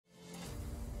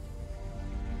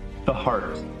The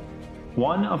heart,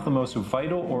 one of the most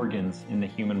vital organs in the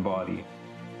human body.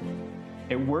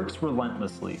 It works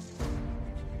relentlessly,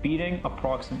 beating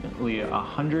approximately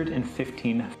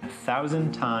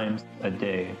 115,000 times a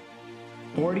day,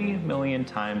 40 million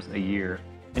times a year,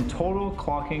 in total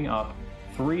clocking up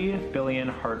 3 billion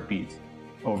heartbeats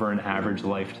over an average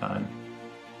lifetime.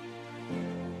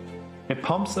 It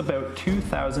pumps about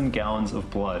 2,000 gallons of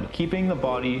blood, keeping the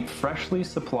body freshly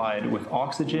supplied with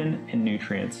oxygen and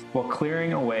nutrients while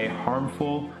clearing away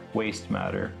harmful waste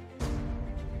matter.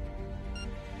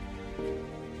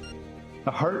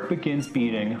 The heart begins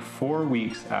beating 4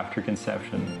 weeks after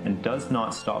conception and does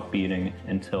not stop beating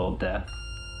until death.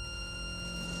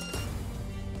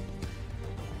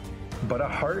 But a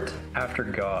heart after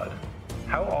God,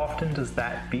 how often does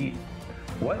that beat?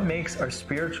 What makes our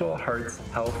spiritual hearts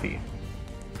healthy?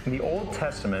 In the Old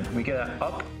Testament, we get an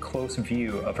up-close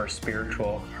view of our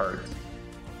spiritual hearts.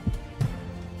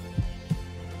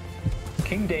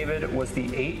 King David was the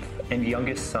 8th and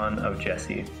youngest son of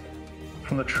Jesse.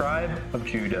 From the tribe of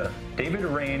Judah, David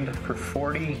reigned for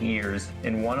 40 years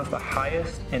in one of the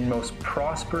highest and most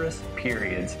prosperous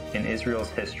periods in Israel's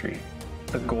history,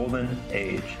 the Golden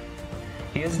Age.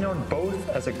 He is known both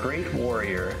as a great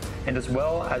warrior and as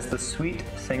well as the sweet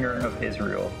singer of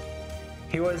Israel.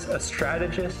 He was a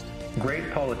strategist,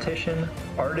 great politician,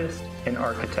 artist, and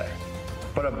architect.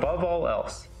 But above all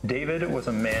else, David was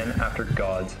a man after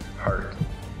God's heart.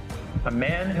 A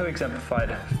man who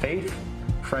exemplified faith,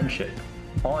 friendship,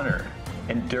 honor,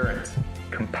 endurance,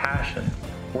 compassion,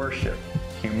 worship,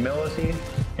 humility,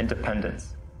 and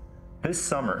dependence. This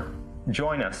summer,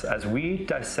 join us as we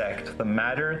dissect the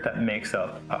matter that makes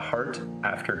up a heart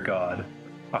after God,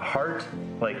 a heart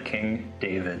like King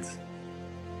David's.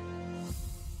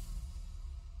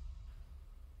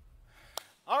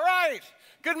 All right.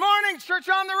 Good morning, Church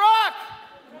on the Rock.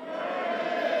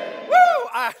 Woo!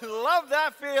 I love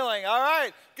that feeling. All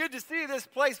right. Good to see this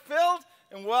place filled,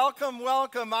 and welcome,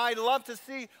 welcome. I love to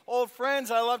see old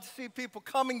friends. I love to see people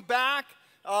coming back.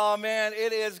 Oh, man,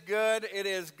 it is good. It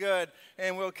is good.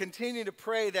 And we'll continue to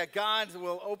pray that God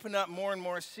will open up more and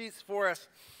more seats for us,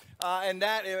 and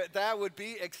that would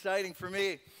be exciting for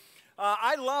me.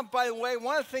 I love, by the way,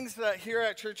 one of the things that here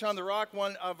at Church on the Rock,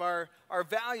 one of our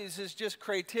values is just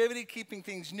creativity, keeping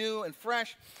things new and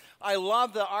fresh. I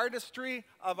love the artistry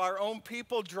of our own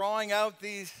people drawing out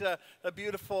these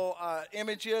beautiful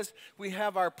images. We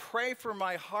have our Pray for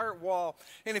My Heart wall.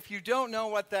 And if you don't know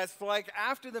what that's like,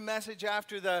 after the message,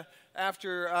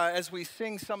 as we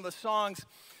sing some of the songs,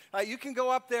 you can go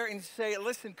up there and say,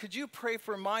 listen, could you pray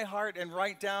for my heart, and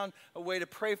write down a way to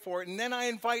pray for it. And then I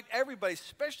invite everybody,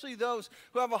 especially those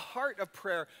who have a heart of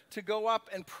prayer, to go up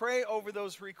and pray over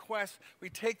those requests. We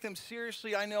take them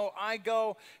seriously. I know I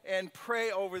go and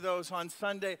pray over those on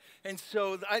Sunday. And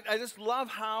so I just love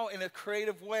how, in a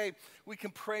creative way, we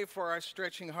can pray for our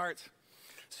stretching hearts.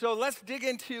 So let's dig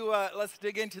into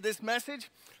this message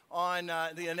on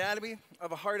the anatomy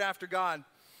of a heart after God.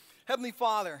 Heavenly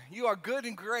Father, you are good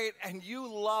and great, and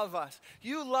you love us.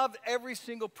 You love every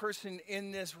single person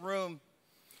in this room.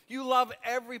 You love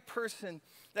every person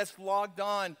that's logged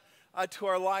on to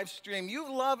our live stream.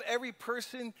 You love every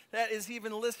person that is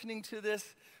even listening to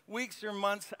this weeks or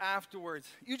months afterwards.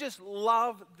 You just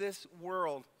love this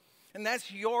world, and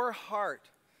that's your heart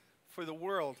for the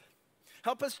world.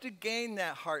 Help us to gain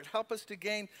that heart. Help us to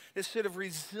gain this sort of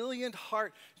resilient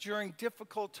heart during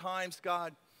difficult times,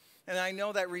 God. And I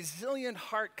know that resilient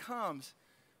heart comes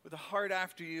with a heart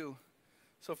after you.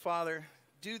 So, Father,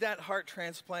 do that heart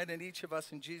transplant in each of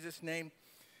us in Jesus' name.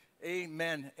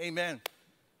 Amen. Amen.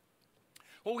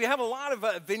 Well, we have a lot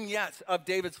of vignettes of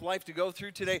David's life to go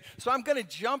through today, so I'm going to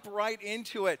jump right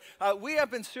into it. We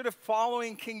have been sort of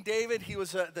following King David. He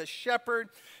was the shepherd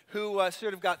who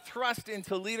sort of got thrust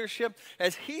into leadership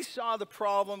as he saw the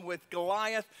problem with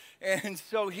Goliath, and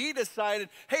so he decided,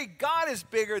 hey, God is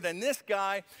bigger than this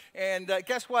guy, and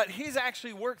guess what? He's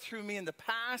actually worked through me in the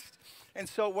past. And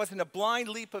so it wasn't a blind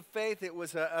leap of faith. It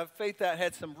was a faith that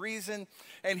had some reason.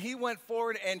 And he went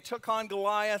forward and took on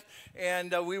Goliath.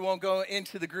 And we won't go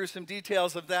into the gruesome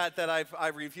details of that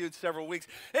I've reviewed several weeks.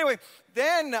 Anyway,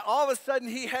 then all of a sudden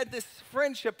he had this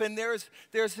friendship. And there's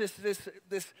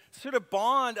this sort of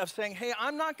bond of saying, hey,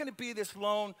 I'm not going to be this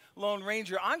lone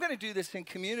ranger. I'm going to do this in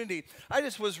community. I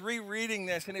just was rereading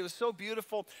this, and it was so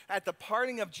beautiful. At the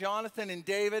parting of Jonathan and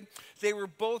David, they were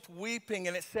both weeping.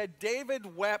 And it said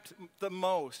David wept the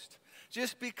most,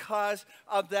 just because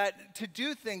of that, to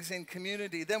do things in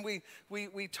community. Then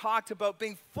we talked about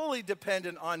being fully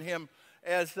dependent on him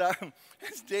as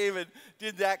David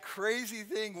did that crazy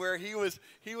thing where he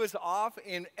was off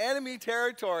in enemy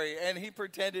territory and he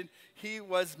pretended he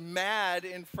was mad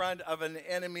in front of an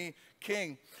enemy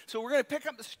king. So we're going to pick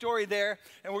up the story there,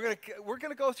 and we're going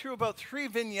to go through about 3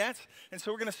 vignettes, and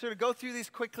so we're going to sort of go through these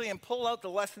quickly and pull out the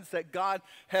lessons that God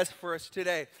has for us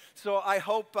today. So I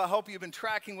hope you've been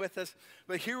tracking with us,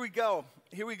 but here we go.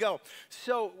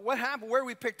 So what happened, where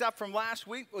we picked up from last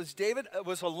week was David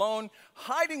was alone,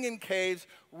 hiding in caves,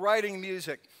 writing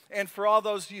music. And for all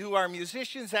those of you who are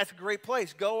musicians, that's a great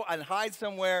place. Go and hide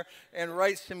somewhere and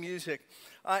write some music.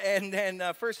 And then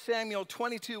 1 Samuel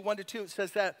 22, 1-2, it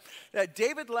says that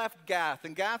David left Gath.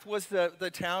 And Gath was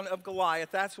the town of Goliath.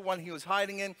 That's the one he was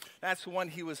hiding in. That's the one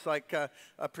he was like,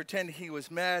 pretending he was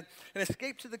mad. And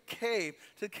escaped to the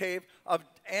cave of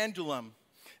Adullam.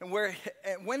 And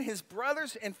when his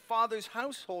brothers and father's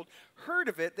household heard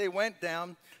of it, they went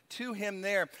down to him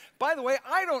there. By the way,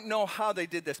 I don't know how they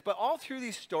did this, but all through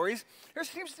these stories, there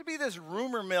seems to be this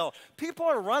rumor mill. People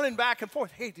are running back and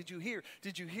forth. Hey, did you hear?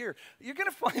 Did you hear? You're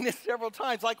going to find this several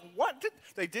times. Like, what?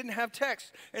 They didn't have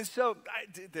text. And so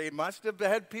they must have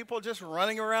had people just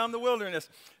running around the wilderness.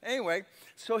 Anyway,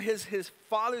 so his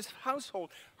father's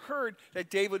household heard that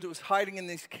David was hiding in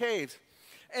these caves.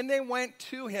 And they went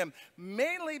to him,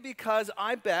 mainly because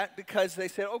they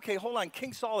said, okay, hold on,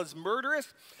 King Saul is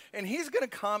murderous, and he's going to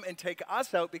come and take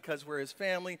us out because we're his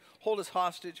family, hold us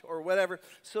hostage or whatever.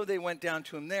 So they went down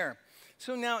to him there.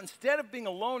 So now, instead of being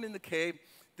alone in the cave,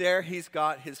 there he's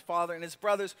got his father and his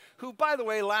brothers, who, by the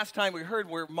way, last time we heard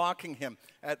were mocking him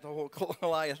at the whole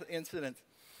Goliath incident.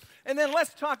 And then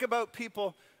let's talk about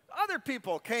people. Other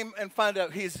people came and found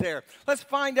out he's there. Let's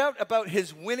find out about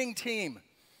his winning team.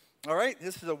 All right,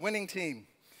 this is a winning team.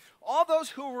 All those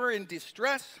who were in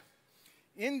distress,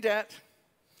 in debt,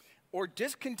 or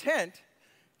discontent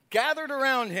gathered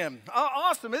around him. Oh,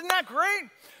 awesome, isn't that great?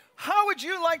 How would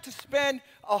you like to spend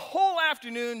a whole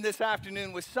afternoon this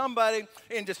afternoon with somebody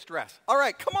in distress? All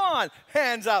right, come on,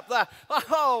 hands up.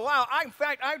 Oh, wow, in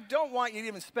fact, I don't want you to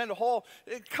even spend a whole,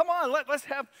 come on, let's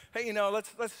have, hey,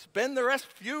 let's spend the rest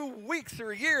few weeks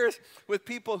or years with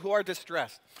people who are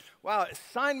distressed. Wow,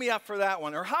 sign me up for that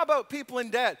one. Or how about people in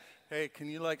debt? Hey, can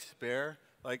you spare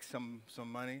some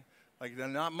money?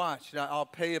 Not much. I'll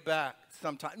pay you back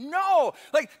sometime. No!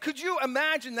 Could you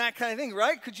imagine that kind of thing,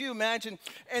 right? Could you imagine?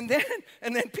 And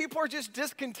then people are just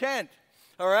discontent,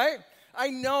 all right? I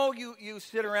know you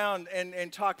sit around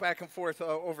and talk back and forth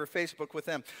over Facebook with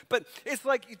them, but it's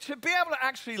like to be able to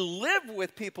actually live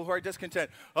with people who are discontent.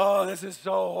 Oh, this is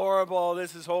so horrible.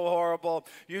 This is so horrible.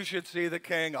 You should see the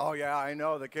king. Oh, yeah, I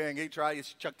know the king. He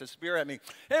chucked a spear at me.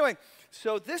 Anyway,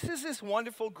 so this is this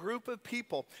wonderful group of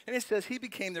people, and it says he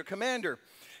became their commander.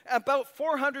 About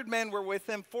 400 men were with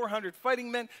him, 400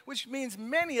 fighting men, which means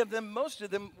most of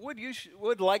them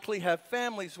would likely have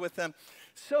families with them.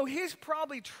 So he's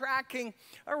probably tracking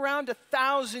around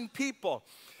 1,000 people.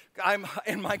 I'm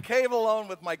in my cave alone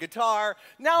with my guitar.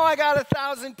 Now I got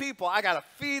 1,000 people. I got to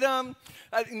feed them.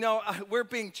 We're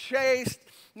being chased.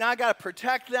 Now I got to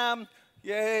protect them.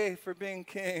 Yay for being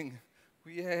king.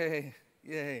 Yay,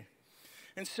 yay.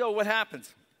 And so what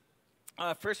happens?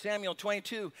 1 Samuel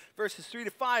 22, verses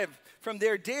 3-5. From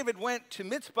there, David went to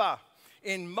Mizpah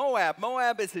in Moab.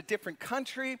 Moab is a different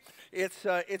country. It's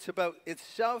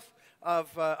south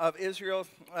of Israel,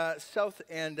 south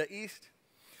and east,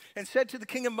 and said to the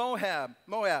king of Moab,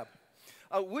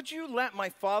 would you let my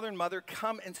father and mother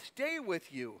come and stay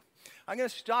with you? I'm going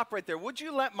to stop right there. Would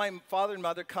you let my father and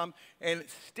mother come and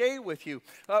stay with you?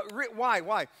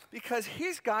 Why? Because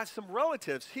he's got some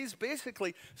relatives. He's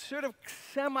basically sort of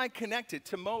semi-connected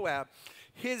to Moab.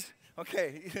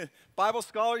 Okay, Bible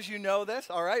scholars, you know this,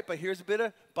 all right, but here's a bit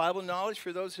of Bible knowledge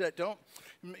for those that don't.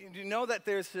 You know that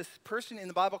there's this person in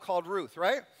the Bible called Ruth,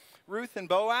 right? Ruth and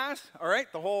Boaz, all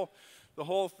right? The whole,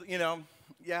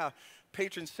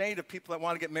 patron saint of people that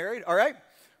want to get married, all right?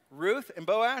 Ruth and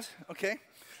Boaz, okay?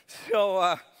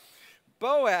 So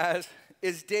Boaz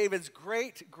is David's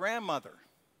great-grandmother.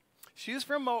 She's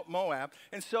from Moab,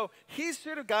 and so he's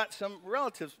sort of got some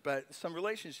relatives, but some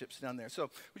relationships down there. So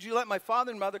would you let my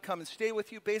father and mother come and stay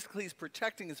with you? Basically, he's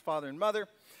protecting his father and mother.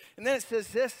 And then it says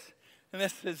this, and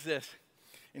this says this.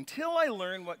 Until I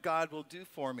learn what God will do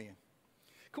for me.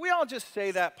 Can we all just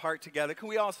say that part together? Can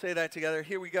we all say that together?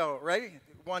 Here we go. Ready?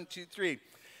 1, 2, 3.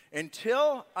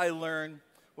 Until I learn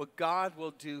what God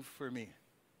will do for me.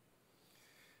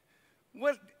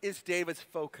 What is David's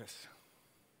focus?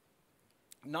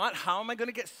 Not how am I going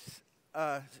to get,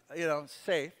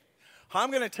 safe. How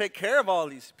I'm going to take care of all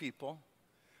these people.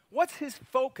 What's his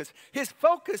focus? His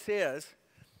focus is,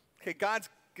 okay, God's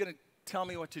going to tell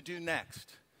me what to do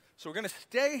next. So we're going to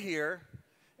stay here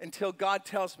until God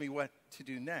tells me what to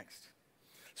do next.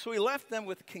 So he left them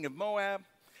with the king of Moab,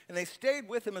 and they stayed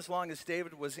with him as long as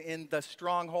David was in the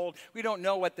stronghold. We don't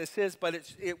know what this is, but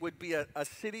it would be a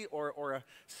city or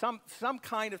some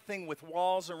kind of thing with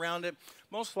walls around it,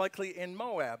 most likely in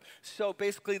Moab. So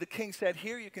basically the king said,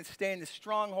 here you can stay in the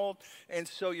stronghold, and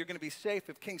so you're going to be safe.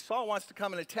 If King Saul wants to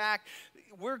come and attack,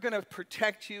 we're going to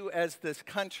protect you as this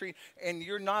country, and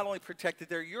you're not only protected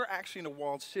there, you're actually in a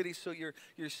walled city, so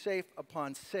you're safe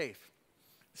upon safe.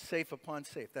 Safe upon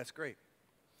safe. That's great.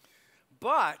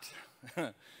 But,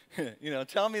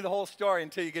 tell me the whole story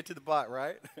until you get to the but,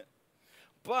 right?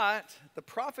 But the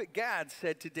prophet Gad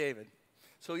said to David,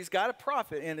 so he's got a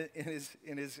prophet in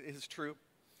his troop,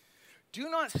 do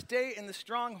not stay in the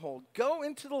stronghold. Go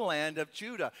into the land of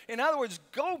Judah. In other words,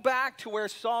 go back to where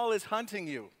Saul is hunting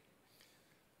you.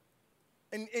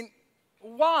 And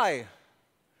why?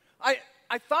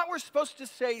 I thought we're supposed to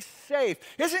say safe.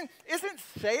 Isn't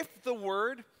safe the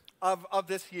word of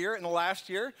this year and the last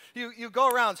year? You go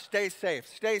around, stay safe,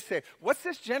 stay safe. What's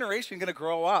this generation going to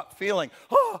grow up feeling?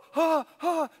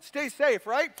 Stay safe,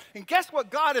 right? And guess what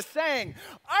God is saying?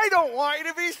 I don't want you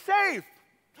to be safe.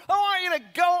 I want you to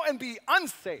go and be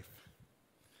unsafe.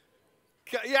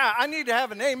 Yeah, I need to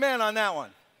have an amen on that one.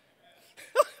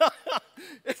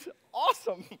 It's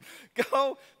awesome.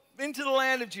 Go into the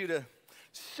land of Judah.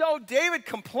 So David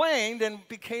complained and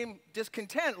became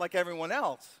discontent like everyone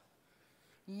else.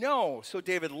 No. So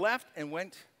David left and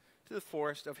went to the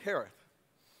forest of Hereth.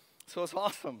 So it's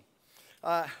awesome.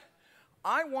 I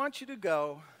want you to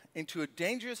go into a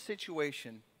dangerous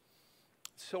situation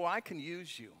so I can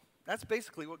use you. That's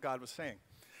basically what God was saying.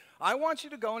 I want you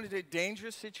to go into a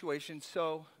dangerous situation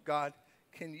so God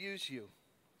can use you.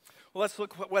 Well, let's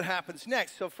look what happens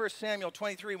next. So 1 Samuel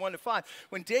 23, 1-5.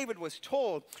 When David was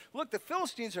told, look, the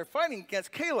Philistines are fighting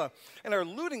against Keilah and are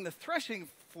looting the threshing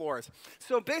floors.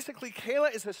 So basically,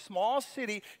 Keilah is a small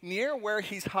city near where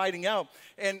he's hiding out.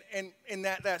 And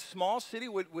that small city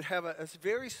would have a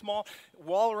very small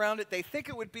wall around it. They think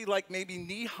it would be like maybe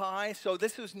knee-high. So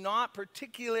this was not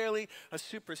particularly a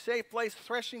super safe place.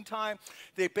 Threshing time,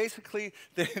 they basically,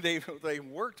 they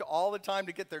worked all the time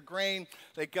to get their grain.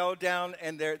 They go down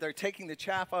and they're taking the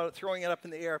chaff out, throwing it up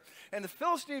in the air. And the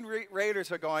Philistine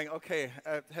raiders are going, okay,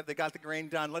 have they got the grain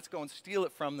done? Let's go and steal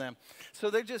it from them. So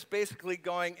they're just basically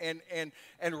going and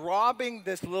robbing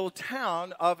this little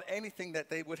town of anything that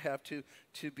they would have to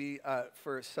be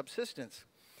for subsistence.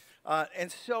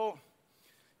 And so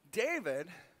David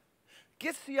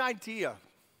gets the idea.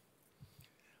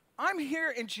 I'm here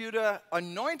in Judah,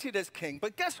 anointed as king,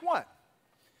 but guess what?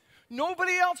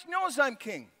 Nobody else knows I'm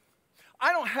king.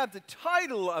 I don't have the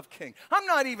title of king. I'm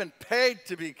not even paid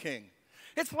to be king.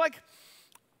 It's like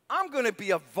I'm going to be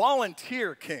a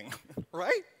volunteer king,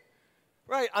 right?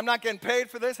 Right, I'm not getting paid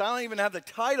for this. I don't even have the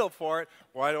title for it.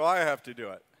 Why do I have to do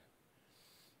it?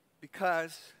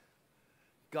 Because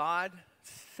God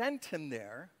sent him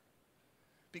there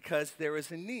because there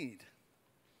is a need.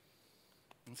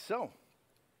 And so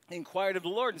he inquired of the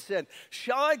Lord and said,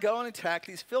 shall I go and attack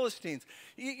these Philistines?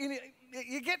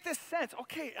 You get this sense,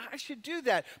 okay, I should do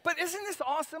that. But isn't this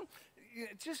awesome?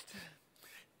 Just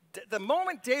the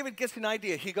moment David gets an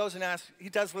idea, he goes and asks, he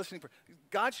does listening for,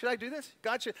 God, should I do this?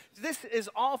 God, should, this is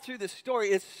all through this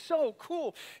story. It's so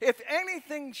cool. If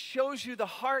anything shows you the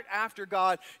heart after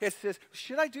God, it says,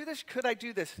 should I do this? Could I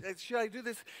do this? Should I do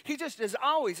this? He just is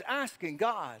always asking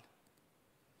God.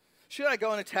 Should I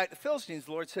go and attack the Philistines?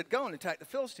 The Lord said, go and attack the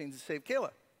Philistines and save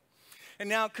Keilah. And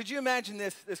now, could you imagine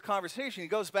this conversation? He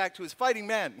goes back to his fighting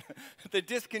men, the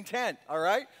discontent, all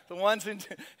right? The ones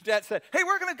that said, hey,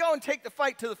 we're going to go and take the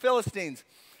fight to the Philistines.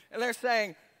 And they're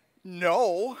saying,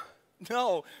 no,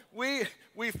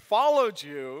 we followed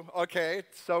you, okay,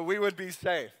 so we would be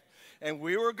safe. And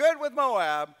we were good with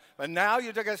Moab, but now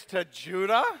you took us to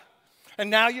Judah,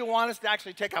 and now you want us to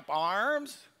actually take up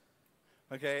arms?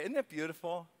 Okay, isn't it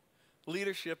beautiful?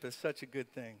 Leadership is such a good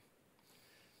thing.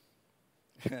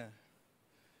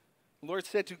 The Lord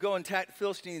said to go and attack the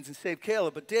Philistines and save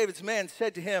Keilah, but David's men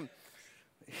said to him,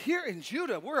 here in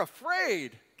Judah, we're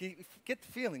afraid. Get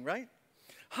the feeling, right?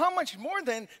 How much more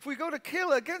then if we go to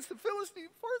Keilah against the Philistine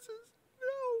forces?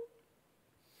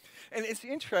 No. And it's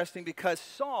interesting because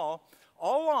Saul,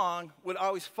 all along, would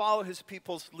always follow his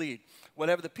people's lead.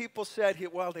 Whatever the people said, they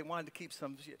wanted to keep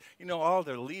some,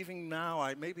 they're leaving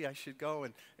now. Maybe I should go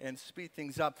and speed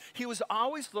things up. He was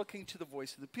always looking to the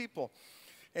voice of the people.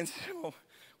 And so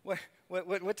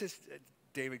what is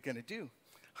David going to do?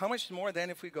 How much more then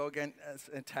if we go again and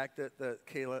attack the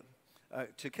Keilah,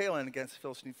 to Keilah and against the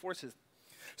Philistine forces?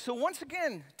 So once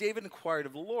again, David inquired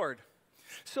of the Lord.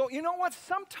 So you know what?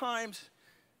 Sometimes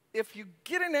if you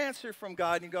get an answer from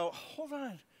God and you go, hold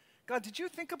on, God, did you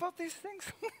think about these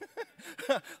things?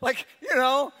 Like, and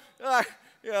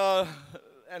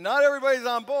not everybody's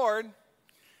on board.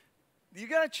 You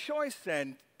got a choice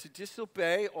then to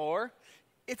disobey, or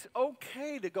it's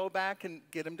okay to go back and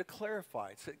get him to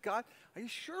clarify. Say, God, are you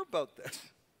sure about this?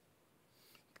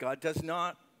 God does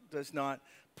not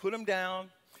put him down.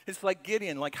 It's like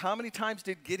Gideon. Like, how many times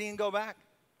did Gideon go back?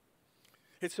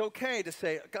 It's okay to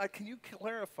say, God, can you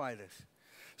clarify this?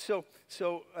 So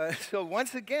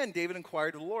once again, David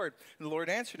inquired of the Lord, and the Lord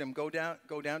answered him, go down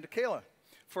to Keilah,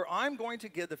 for I'm going to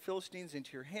give the Philistines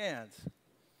into your hands.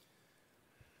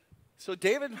 So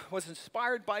David was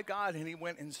inspired by God, and he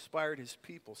went and inspired his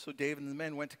people. So David and the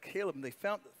men went to Caleb, and they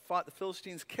fought the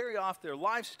Philistines, carry off their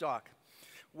livestock.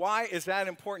 Why is that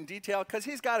important detail? Because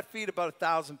he's got to feed about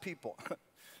 1,000 people.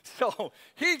 So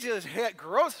he just hit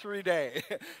grocery day.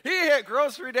 He hit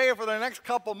grocery day for the next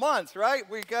couple months, right?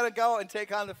 We got to go and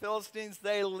take on the Philistines.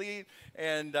 They leave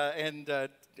and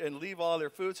leave all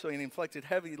their food. So he inflicted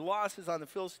heavy losses on the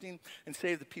Philistine and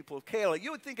saved the people of Keilah.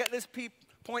 You would think at this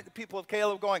point the people of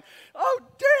Keilah were going, "Oh,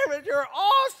 David, you're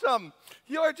awesome.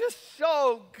 You're just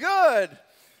so good."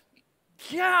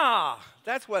 Yeah,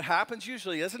 that's what happens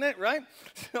usually, isn't it, right?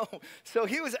 So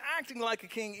he was acting like a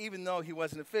king even though he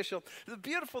wasn't official. The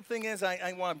beautiful thing is,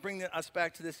 I want to bring us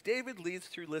back to this. David leads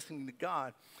through listening to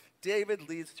God. David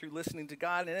leads through listening to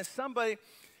God. And as somebody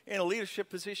in a leadership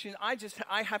position,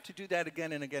 I have to do that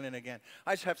again and again and again.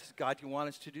 I just have to say, God, you want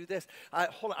us to do this?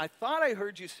 Hold on, I thought I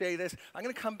heard you say this. I'm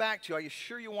going to come back to you. Are you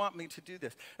sure you want me to do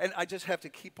this? And I just have to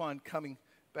keep on coming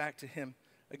back to him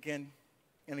again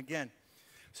and again.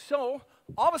 So,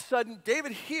 all of a sudden,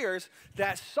 David hears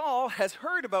that Saul has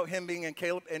heard about him being in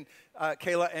Keilah,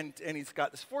 and he's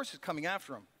got this forces coming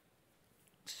after him.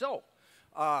 So,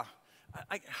 how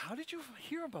did you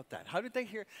hear about that? How did they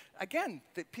hear? Again,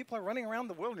 the people are running around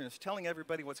the wilderness telling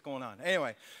everybody what's going on.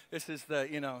 Anyway, this is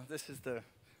the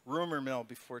rumor mill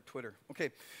before Twitter.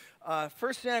 Okay,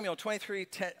 1 Samuel 23,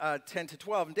 10 to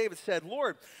 12. And David said,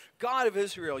 Lord, God of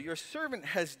Israel, your servant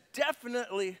has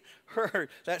definitely heard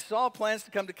that Saul plans to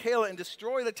come to Keilah and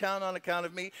destroy the town on account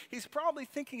of me. He's probably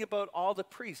thinking about all the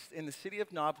priests in the city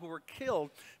of Nob who were killed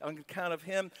on account of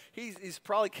him. He's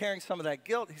probably carrying some of that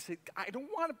guilt. He said, I don't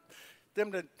want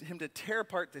him to tear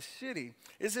apart the city.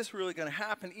 Is this really going to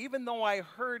happen? Even though I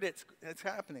heard it's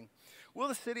happening. Will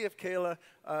the city of Keilah,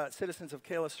 citizens of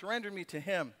Keilah, surrender me to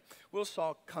him? Will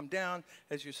Saul come down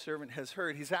as your servant has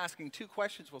heard? He's asking two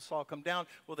questions. Will Saul come down?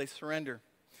 Will they surrender?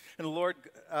 And the Lord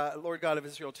God of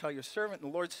Israel tell your servant,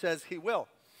 and the Lord says he will.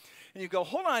 And you go,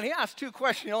 hold on, he asked two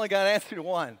questions, you only got an answer to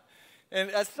one.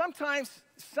 And sometimes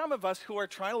some of us who are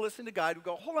trying to listen to God, we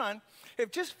go, hold on,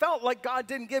 it just felt like God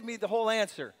didn't give me the whole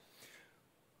answer.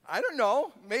 I don't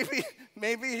know.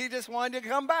 Maybe he just wanted to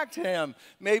come back to him.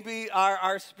 Maybe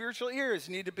our spiritual ears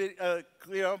need to be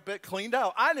bit cleaned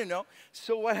out. I don't know.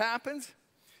 So what happens?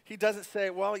 He doesn't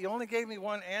say, well, you only gave me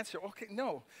one answer. Okay,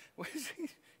 no.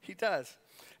 He does.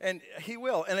 And he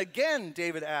will. And again,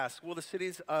 David asked, will the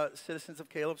citizens of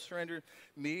Keilah surrender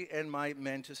me and my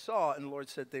men to Saul? And the Lord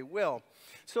said they will.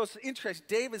 So it's interesting.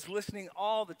 David's listening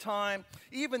all the time,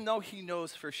 even though he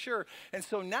knows for sure. And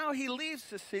so now he leaves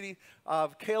the city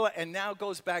of Keilah and now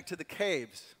goes back to the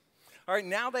caves. All right,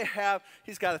 now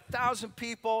he's got 1,000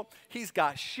 people. He's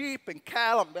got sheep and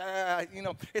cattle.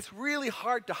 It's really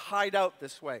hard to hide out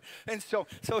this way. And so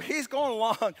he's going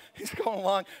along. He's going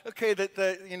along. Okay,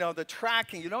 the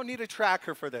tracking. You don't need a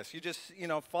tracker for this. You just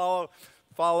follow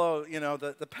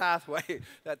the pathway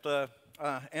that the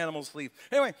animals leave.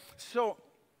 Anyway, so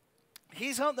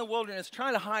he's out in the wilderness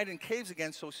trying to hide in caves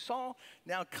again, so Saul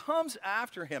now comes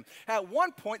after him. At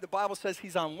one point, the Bible says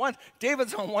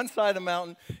David's on one side of the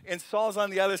mountain, and Saul's on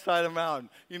the other side of the mountain.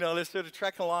 They're sort of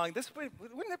trekking along.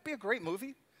 Wouldn't that be a great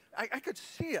movie? I could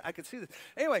see it. I could see this.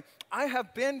 Anyway, I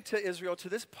have been to Israel, to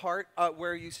this part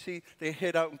where you see they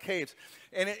hid out in caves.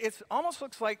 And it almost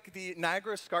looks like the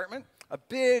Niagara Escarpment, a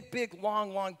big,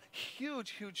 long,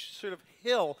 huge sort of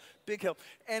hill, big hill.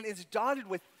 And it's dotted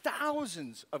with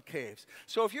thousands of caves.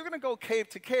 So if you're going to go cave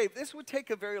to cave, this would take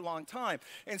a very long time.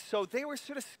 And so they were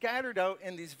sort of scattered out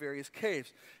in these various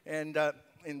caves. And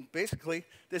basically,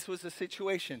 this was the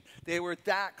situation. They were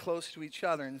that close to each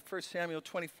other. In 1 Samuel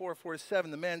 24,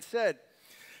 4-7, the man said,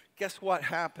 guess what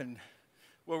happened?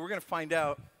 Well, we're going to find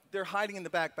out. They're hiding in the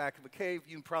back of a cave.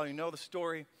 You probably know the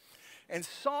story. And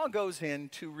Saul goes in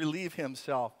to relieve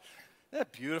himself. Isn't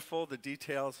that beautiful, the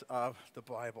details of the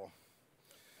Bible?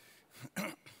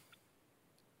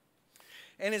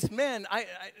 And his men,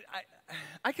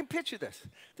 I can picture this.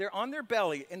 They're on their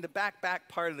belly in the back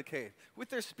part of the cave with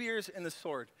their spears and the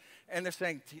sword. And they're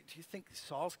saying, do you think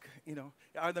Saul's,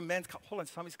 are the men, hold on,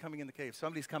 somebody's coming in the cave.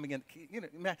 Somebody's coming in,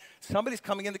 man, somebody's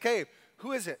coming in the cave.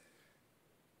 Who is it?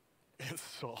 It's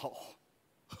Saul.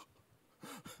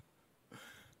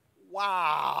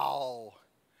 Wow.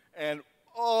 And,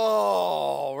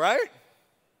 oh, right?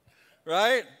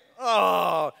 Right?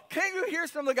 Oh, can you hear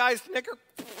some of the guys snicker?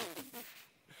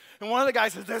 And one of the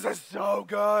guys says, this is so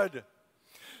good.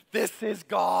 This is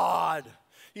God.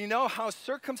 You know how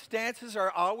circumstances are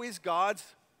always God's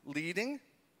leading?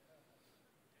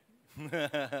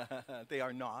 They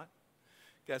are not.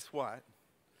 Guess what?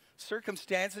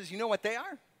 Circumstances, you know what they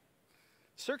are?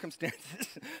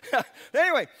 Circumstances.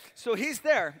 Anyway, so he's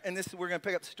there, and we're going to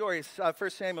pick up the story. 1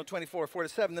 Samuel 24,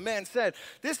 4-7. The man said,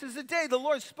 this is the day the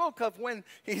Lord spoke of when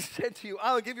he said to you,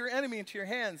 I will give your enemy into your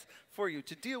hands for you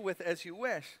to deal with as you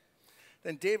wish.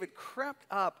 Then David crept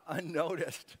up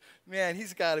unnoticed. Man,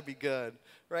 he's got to be good,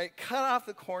 right? Cut off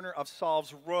the corner of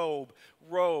Saul's robe,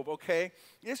 okay?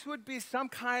 This would be some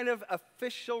kind of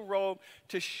official robe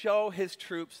to show his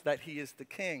troops that he is the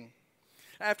king.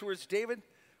 Afterwards, David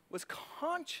was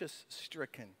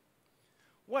conscience-stricken.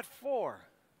 What for?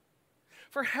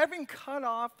 For having cut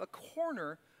off a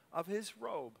corner of his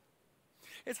robe.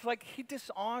 It's like he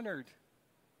dishonored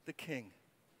the king.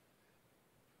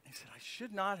 He said, I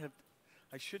should not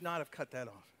have cut that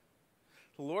off.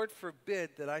 The Lord forbid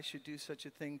that I should do such a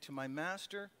thing to my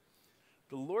master,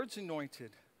 the Lord's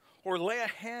anointed, or lay a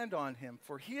hand on him,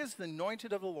 for he is the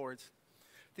anointed of the Lord's.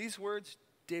 These words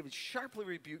David sharply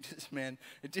rebuked his men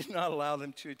and did not allow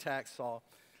them to attack Saul.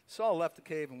 Saul left the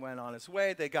cave and went on his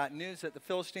way. They got news that the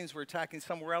Philistines were attacking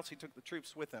somewhere else. He took the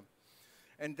troops with him,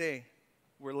 and they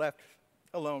were left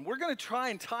alone. We're going to try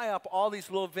and tie up all these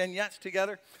little vignettes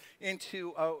together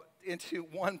into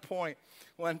one point.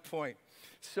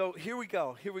 So here we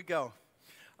go.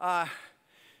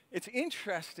 It's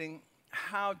interesting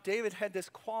how David had this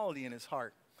quality in his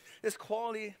heart. This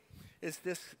quality is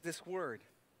this word.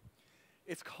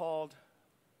 It's called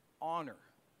honor.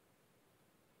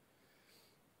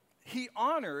 He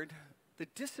honored the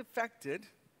disaffected,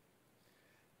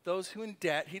 those who in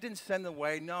debt. He didn't send them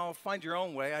away. No, find your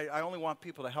own way. I only want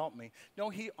people to help me. No,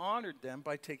 he honored them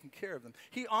by taking care of them.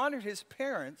 He honored his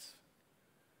parents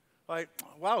by,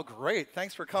 wow, great.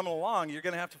 Thanks for coming along. You're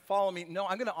going to have to follow me. No,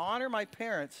 I'm going to honor my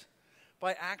parents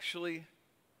by actually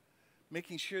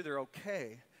making sure they're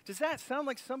okay. Does that sound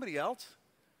like somebody else?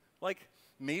 Like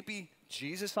maybe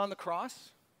Jesus on the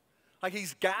cross? Like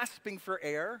he's gasping for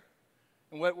air.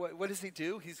 And what does he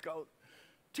do? He's go,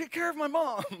 take care of my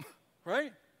mom,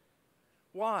 right?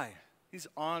 Why? He's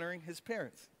honoring his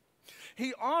parents.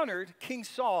 He honored King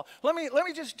Saul. Let me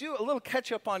just do a little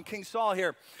catch up on King Saul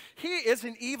here. He is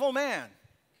an evil man.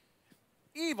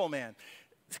 Evil man.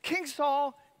 King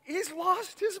Saul, he's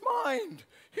lost his mind.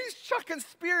 He's chucking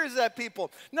spears at people.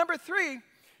 Number 3,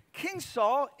 King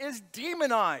Saul is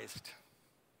demonized.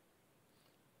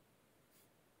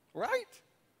 Right?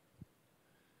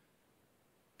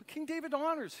 But King David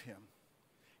honors him.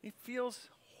 He feels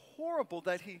horrible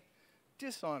that he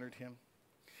dishonored him.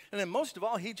 And then most of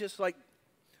all, he just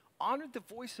honored the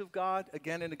voice of God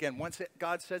again and again. Once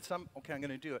God said something, okay, I'm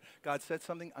going to do it. God said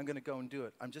something, I'm going to go and do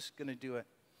it. I'm just going to do it.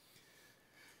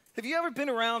 Have you ever been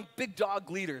around big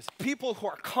dog leaders, people who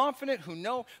are confident, who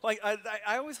know? I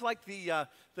always like the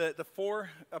 4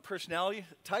 personality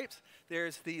types.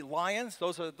 There's the lions.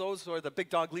 Those are the big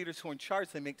dog leaders who are in charge.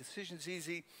 They make decisions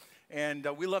easy, and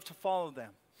we love to follow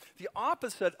them. The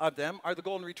opposite of them are the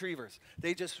golden retrievers.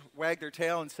 They just wag their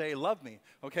tail and say, love me,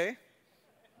 okay?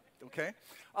 Okay.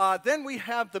 Then we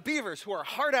have the beavers who are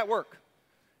hard at work,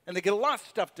 and they get a lot of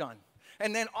stuff done.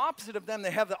 And then opposite of them,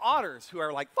 they have the otters who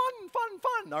are like,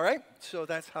 fun, all right? So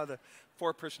that's how the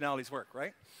 4 personalities work,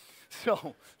 right?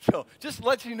 So just to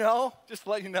let you know,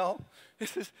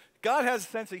 this is, God has a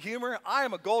sense of humor. I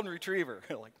am a golden retriever.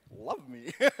 Like, love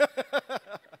me.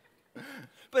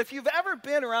 But if you've ever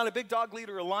been around a big dog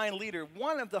leader or a lion leader,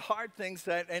 one of the hard things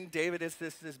and David is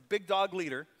this big dog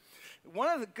leader, one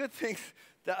of the good things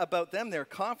about them, they're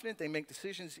confident, they make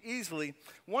decisions easily.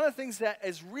 One of the things that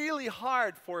is really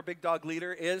hard for a big dog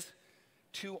leader is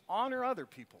to honor other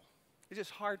people. It's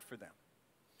just hard for them.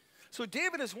 So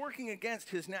David is working against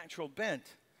his natural bent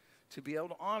to be able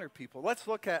to honor people. Let's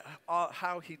look at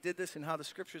how he did this and how the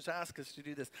scriptures ask us to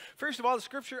do this. First of all, the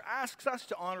scripture asks us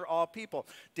to honor all people.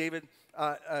 David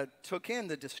took in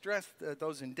the distressed,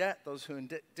 those in debt, those who are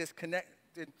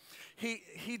disconnected.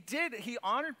 He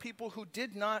honored people who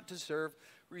did not deserve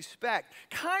respect.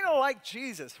 Kind of like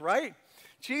Jesus, right?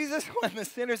 Jesus, when the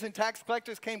sinners and tax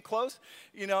collectors came close,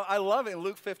 I love it in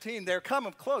Luke 15. They're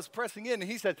coming close, pressing in, and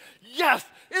he said, yes,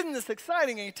 isn't this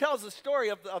exciting? And he tells the story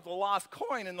of the lost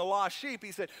coin and the lost sheep.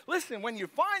 He said, listen, when you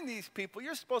find these people,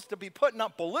 you're supposed to be putting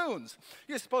up balloons.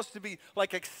 You're supposed to be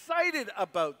excited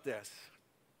about this.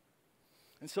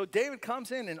 And so David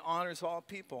comes in and honors all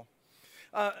people.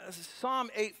 Psalm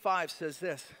 8:5 says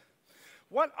this,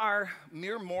 what are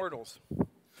mere mortals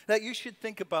that you should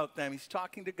think about them? He's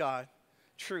talking to God.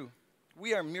 True.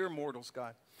 We are mere mortals,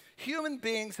 God. Human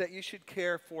beings that you should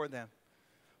care for them.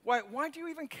 Why do you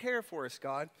even care for us,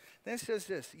 God? Then it says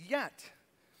this, yet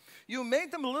you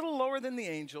made them a little lower than the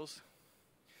angels.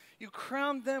 You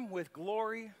crowned them with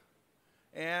glory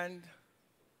and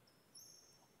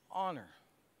honor.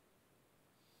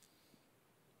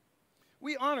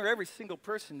 We honor every single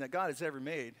person that God has ever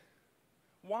made.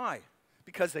 Why?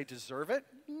 Because they deserve it?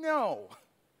 No.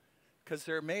 Because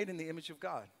they're made in the image of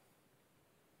God.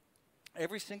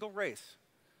 Every single race.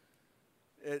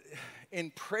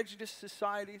 In prejudiced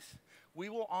societies, we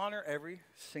will honor every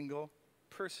single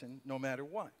person no matter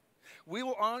what. We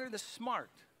will honor the smart.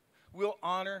 We'll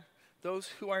honor those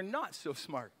who are not so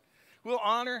smart. We'll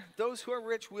honor those who are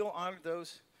rich. We'll honor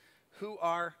those who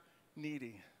are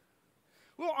needy.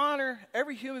 We'll honor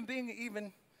every human being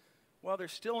even while they're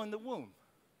still in the womb.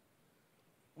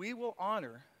 We will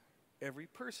honor every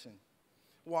person.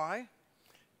 Why?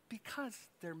 Because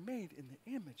they're made in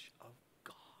the image of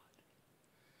God.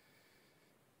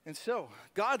 And so,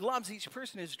 God loves each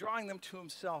person, is drawing them to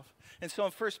himself. And so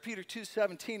in 1 Peter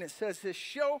 2:17, it says this,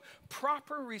 show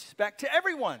proper respect to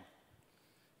everyone.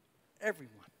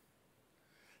 Everyone.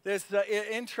 There's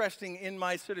interesting in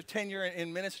my sort of tenure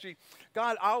in ministry,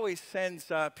 God always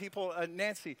sends people.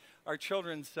 Nancy, our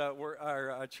children's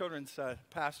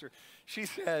pastor, she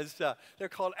says they're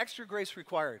called extra grace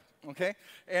required. Okay,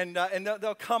 and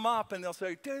they'll come up and they'll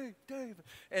say, Dave,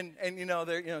 and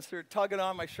they're sort of tugging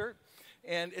on my shirt,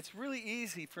 and it's really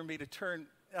easy for me to turn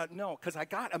no, because I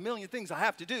got a million things I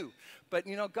have to do, but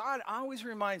God always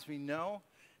reminds me, no.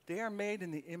 They are made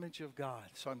in the image of God.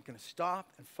 So I'm going to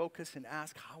stop and focus and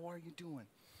ask, how are you doing?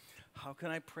 How can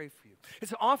I pray for you?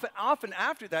 It's often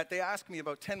after that, they ask me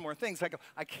about 10 more things. I go,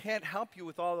 I can't help you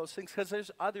with all those things because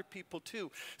there's other people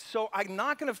too. So I'm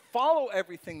not going to follow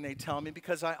everything they tell me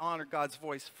because I honor God's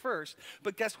voice first.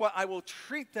 But guess what? I will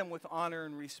treat them with honor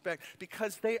and respect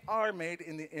because they are made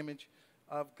in the image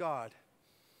of God.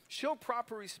 Show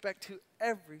proper respect to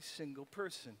every single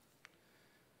person.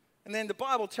 And then the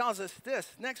Bible tells us this.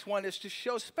 Next one is to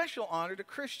show special honor to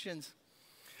Christians.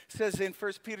 It says in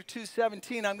 1 Peter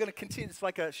 2:17, I'm going to continue. It's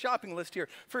like a shopping list here.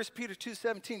 1 Peter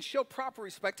 2:17, show proper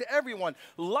respect to everyone.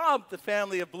 Love the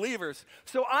family of believers.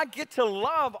 So I get to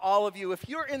love all of you. If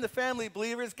you're in the family of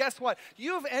believers, guess what?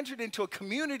 You have entered into a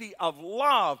community of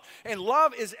love. And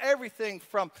love is everything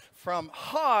from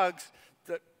hugs,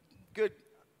 the good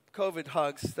COVID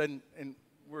hugs, and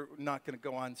we're not going to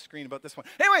go on screen about this one.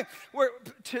 Anyway,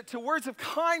 to words of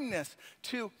kindness,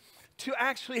 to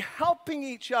actually helping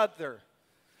each other.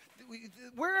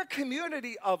 We're a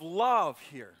community of love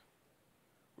here.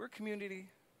 We're a community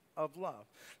of love.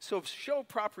 So show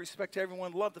proper respect to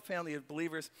everyone. Love the family of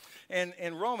believers. And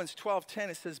in Romans 12:10,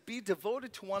 it says, be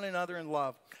devoted to one another in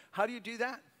love. How do you do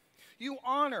that? You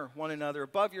honor one another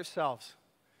above yourselves.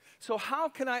 So how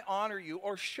can I honor you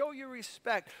or show you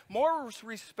respect, more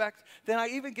respect than I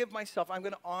even give myself? I'm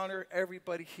going to honor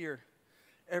everybody here.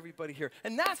 Everybody here.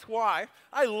 And that's why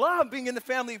I love being in the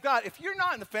family of God. If you're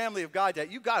not in the family of God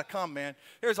yet, you got to come, man.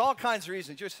 There's all kinds of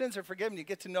reasons. Your sins are forgiven. You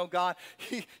get to know God.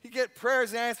 You get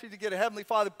prayers answered. You get a Heavenly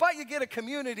Father. But you get a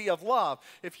community of love.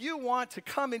 If you want to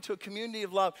come into a community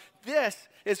of love, this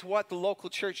is what the local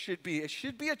church should be. It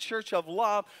should be a church of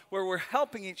love where we're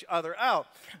helping each other out.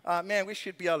 Man, we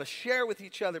should be able to share with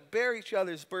each other, bear each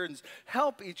other's burdens,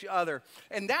 help each other.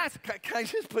 And that's, can I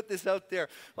just put this out there?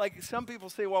 Like some people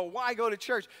say, well, why go to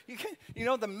church?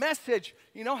 The message,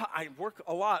 I work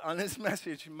a lot on this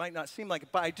message. It might not seem like it,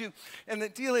 but I do. And the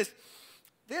deal is,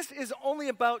 this is only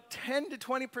about 10 to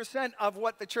 20% of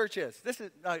what the church is. This is,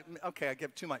 okay, I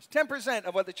give too much. 10%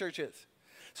 of what the church is.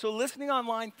 So listening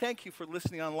online, thank you for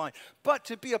listening online. But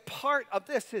to be a part of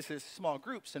this is small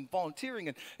groups and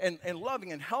volunteering and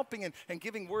loving and helping and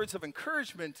giving words of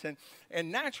encouragement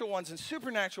and natural ones and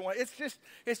supernatural ones.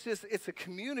 It's a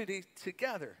community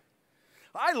together.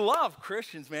 I love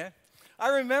Christians, man.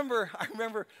 I remember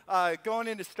going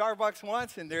into Starbucks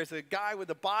once, and there's a guy with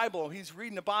a Bible. He's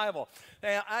reading the Bible.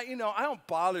 And I don't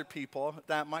bother people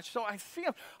that much. So I see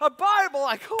him, a Bible.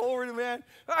 I go over to him, man.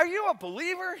 Are you a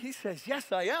believer? He says,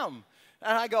 yes, I am.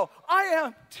 And I go, I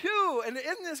am too. And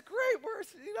isn't this great? We're,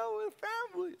 a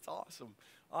family. It's awesome.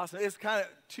 Awesome. It's kind of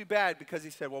too bad because he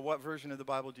said, well, what version of the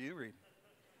Bible do you read?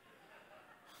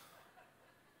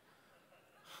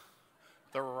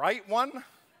 The right one?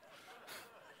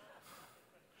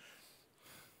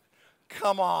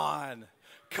 Come on.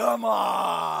 Come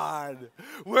on.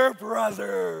 We're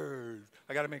brothers.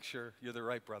 I got to make sure you're the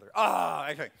right brother.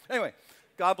 Okay. Anyway,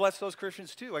 God bless those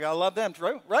Christians too. I got to love them.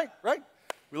 Right?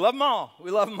 We love them all.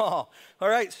 We love them all. All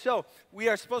right, so we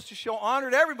are supposed to show honor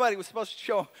to everybody. We're supposed to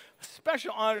show a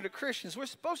special honor to Christians. We're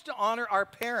supposed to honor our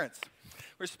parents.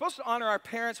 We're supposed to honor our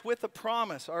parents with a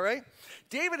promise, all right?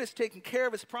 David has taken care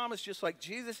of his promise just like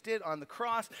Jesus did on the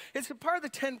cross. It's a part of the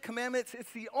 10 Commandments.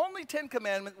 It's the only 10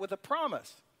 Commandment with a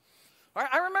promise. All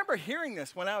right, I remember hearing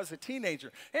this when I was a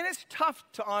teenager. And it's tough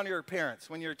to honor your parents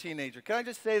when you're a teenager. Can I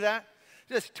just say that?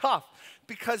 It's tough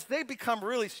because they become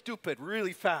really stupid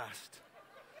really fast.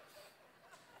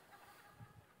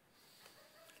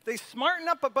 They smarten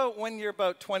up about when you're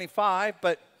about 25,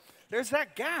 but there's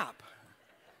that gap.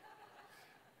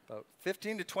 About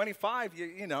 15 to 25,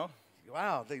 you know,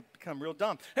 wow, they become real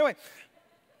dumb. Anyway,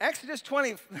 Exodus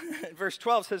 20, verse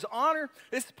 12 says, honor,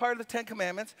 this is part of the 10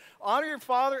 Commandments, honor your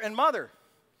father and mother.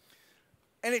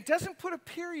 And it doesn't put a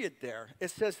period there. It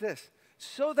says this,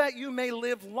 so that you may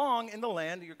live long in the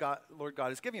land your God, Lord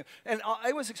God is giving you. And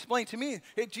it was explained to me,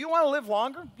 hey, do you want to live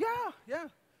longer? Yeah.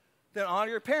 Then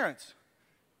honor your parents.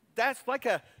 That's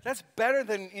better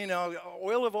than, you know,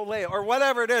 oil of Olay or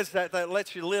whatever it is that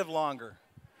lets you live longer.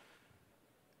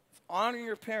 Honor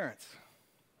your parents.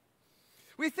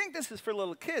 We think this is for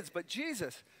little kids, but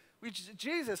Jesus,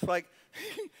 like,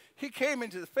 he came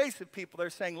into the face of people. They're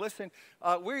saying, listen,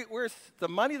 we're the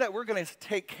money that we're going to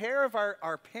take care of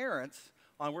our parents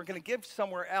on, we're going to give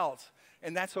somewhere else,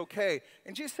 and that's okay.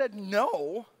 And Jesus said,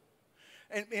 no.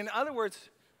 And in other words,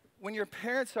 when your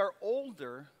parents are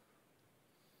older,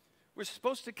 we're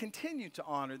supposed to continue to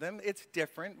honor them. It's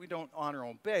different. We don't honor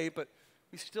and obey, but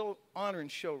we still honor and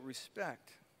show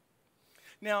respect.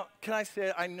 Now, can I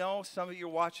say, I know some of you are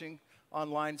watching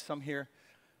online, some here.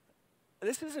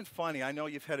 This isn't funny. I know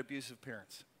you've had abusive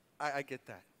parents. I get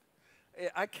that.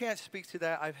 I can't speak to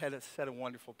that. I've had a set of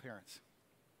wonderful parents.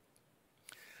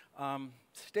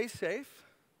 Stay safe.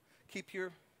 Keep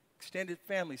your extended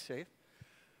family safe.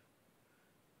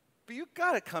 But you've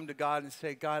got to come to God and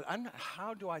say, God,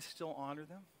 how do I still honor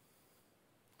them?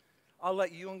 I'll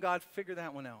let you and God figure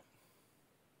that one out.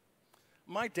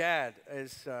 My dad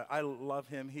is, I love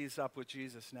him. He's up with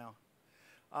Jesus now.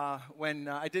 When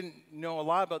I didn't know a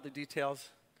lot about the details,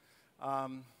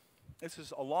 this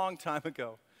was a long time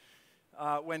ago.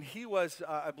 When he was,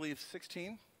 I believe,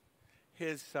 16,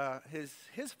 his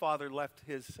father left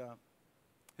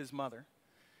his mother.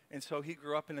 And so he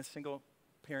grew up in a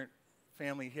single-parent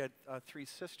family. He had 3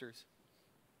 sisters.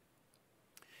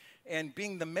 And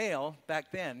being the male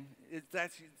back then,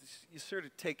 you sort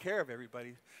of take care of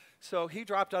everybody. So he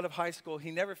dropped out of high school.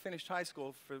 He never finished high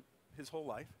school for his whole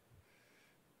life.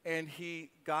 And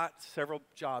he got several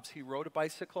jobs. He rode a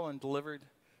bicycle and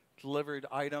delivered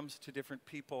items to different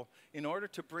people in order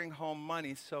to bring home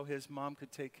money so his mom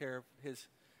could take care of his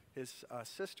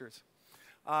sisters.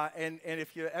 And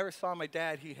if you ever saw my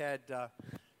dad, he had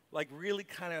like really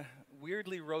kind of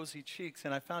weirdly rosy cheeks.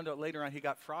 And I found out later on he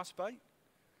got frostbite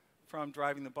from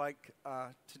driving the bike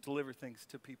to deliver things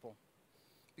to people,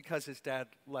 because his dad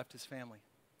left his family.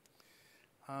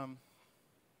 One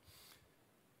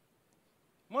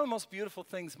of the most beautiful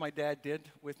things my dad did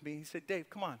with me, he said, Dave,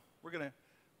 come on, we're gonna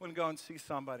go and see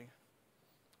somebody.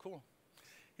 Cool.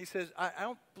 He says, I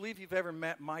don't believe you've ever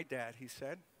met my dad, he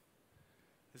said.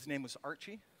 His name was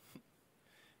Archie.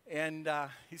 And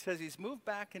he says he's moved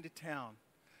back into town.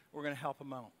 We're going to help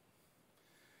him out.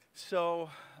 So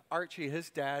Archie, his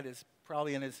dad, is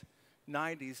probably in his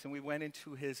 90s, and we went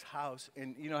into his house.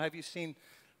 And, you know, have you seen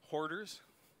hoarders?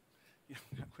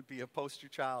 That would be a poster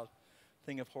child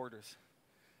thing of hoarders.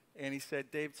 And he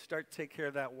said, Dave, start to take care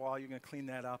of that wall. You're going to clean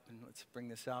that up, and let's bring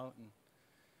this out.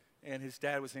 And his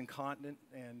dad was incontinent,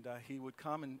 and he would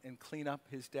come and clean up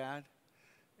his dad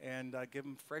and give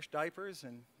him fresh diapers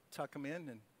and tuck him in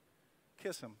and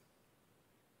kiss him.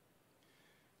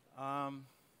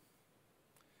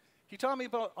 He taught me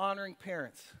about honoring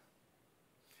parents,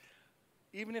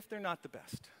 even if they're not the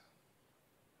best.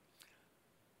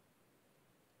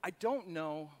 I don't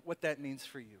know what that means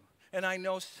for you. And I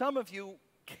know some of you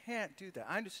can't do that.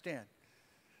 I understand.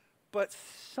 But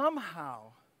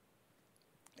somehow,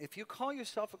 if you call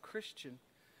yourself a Christian,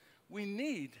 we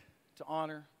need to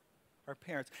honor our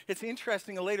parents. It's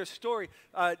interesting, a later story,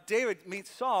 David meets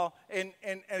Saul, and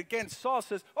again, Saul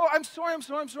says, oh, I'm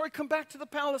sorry, come back to the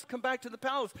palace, come back to the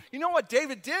palace. You know what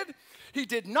David did? He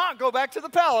did not go back to the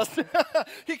palace.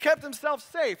 He kept himself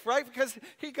safe, right? Because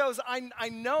he goes, I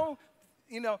know,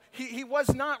 he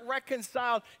was not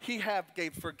reconciled. He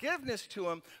gave forgiveness to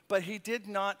him, but he did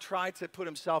not try to put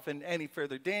himself in any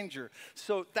further danger.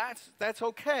 So that's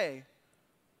okay.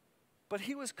 But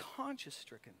he was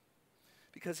conscience-stricken,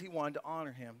 because he wanted to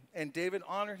honor him. And David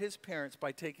honored his parents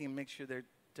by make sure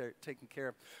they're taken care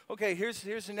of. Okay, here's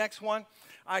the next one.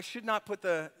 I should not put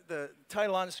the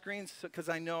title on the screen because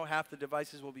I know half the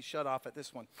devices will be shut off at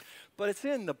this one. But it's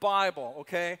in the Bible,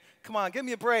 okay? Come on, give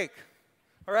me a break.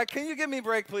 All right, can you give me a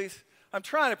break, please? I'm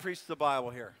trying to preach the Bible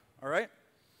here, all right?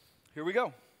 Here we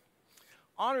go.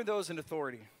 Honor those in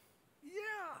authority.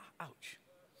 Yeah, ouch.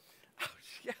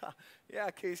 Ouch, yeah,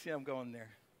 Casey, I'm going there.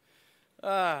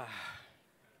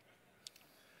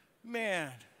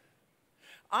 Man,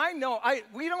 I know,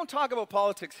 we don't talk about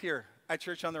politics here at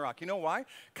Church on the Rock. You know why?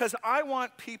 Because I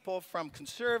want people from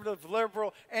conservative,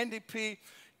 liberal, NDP,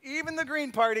 even the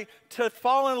Green Party, to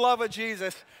fall in love with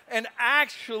Jesus and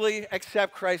actually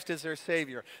accept Christ as their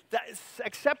Savior.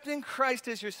 Accepting Christ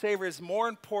as your Savior is more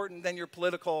important than your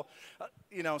political,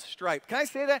 stripe. Can I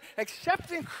say that?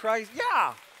 Accepting Christ,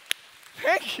 yeah.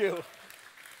 Thank you.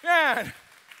 Man.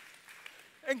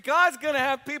 And God's going to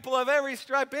have people of every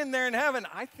stripe in there in heaven.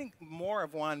 I think more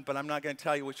of one, but I'm not going to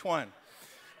tell you which one.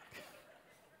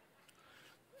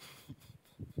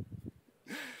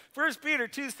 1 Peter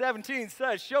 2:17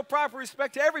 says, show proper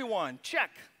respect to everyone.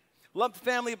 Check. Love the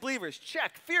family of believers.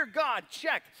 Check. Fear God.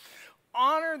 Check.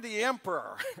 Honor the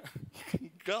emperor.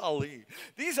 Golly.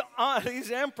 These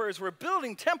emperors were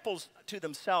building temples to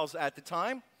themselves at the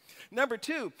time. Number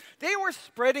 2, they were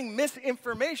spreading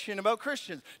misinformation about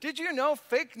Christians. Did you know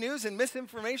fake news and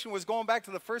misinformation was going back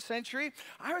to the 1st century?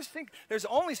 I always think there's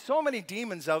only so many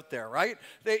demons out there, right?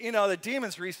 The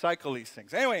demons recycle these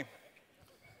things. Anyway,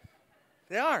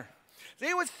 they are.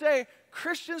 They would say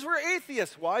Christians were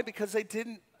atheists. Why? Because they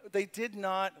did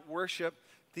not worship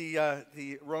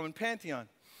the Roman pantheon.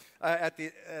 At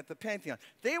the Pantheon.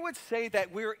 They would say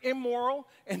that we were immoral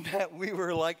and that we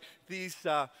were like these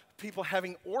people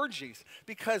having orgies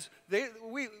because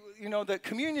the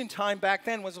communion time back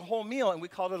then was a whole meal and we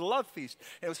called it a love feast.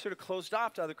 And it was sort of closed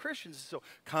off to other Christians. So,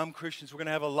 come Christians, we're going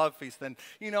to have a love feast. Then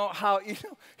you know how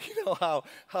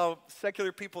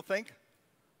secular people think?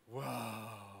 Whoa.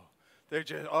 They're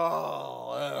just,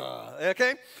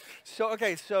 okay?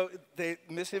 So they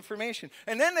misinformation.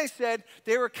 And then they said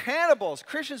they were cannibals.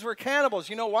 Christians were cannibals.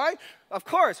 You know why? Of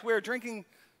course, we were drinking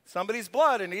somebody's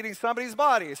blood and eating somebody's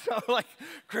body. So like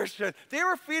Christian, they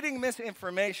were feeding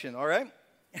misinformation, all right?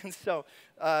 And so,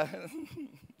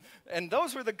 and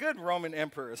those were the good Roman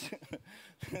emperors.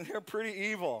 They're pretty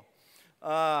evil.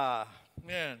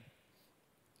 Man.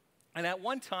 And at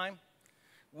one time,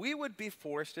 we would be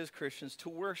forced as Christians to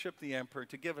worship the emperor,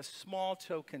 to give a small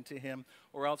token to him,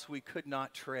 or else we could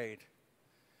not trade.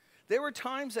 There were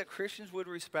times that Christians would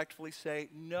respectfully say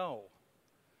no.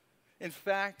 In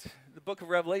fact, the book of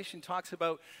Revelation talks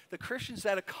about the Christians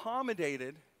that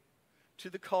accommodated to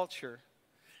the culture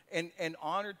and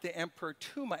honored the emperor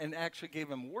too much and actually gave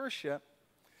him worship.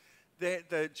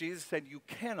 Jesus said, you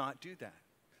cannot do that.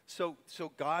 So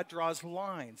God draws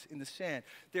lines in the sand.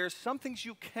 There are some things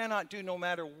you cannot do no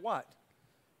matter what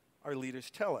our leaders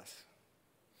tell us.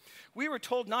 We were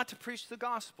told not to preach the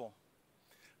gospel.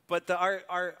 But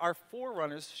our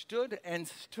forerunners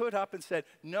stood up and said,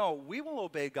 no, we will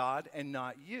obey God and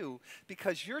not you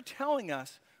because you're telling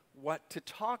us what to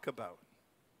talk about.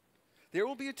 There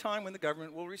will be a time when the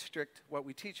government will restrict what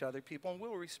we teach other people and we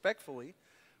will respectfully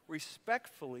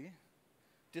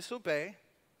disobey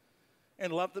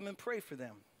and love them and pray for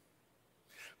them.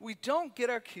 We don't get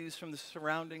our cues from the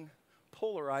surrounding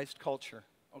polarized culture,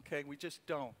 okay? We just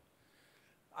don't.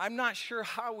 I'm not sure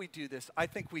how we do this. I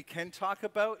think we can talk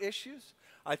about issues.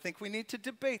 I think we need to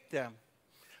debate them.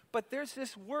 But there's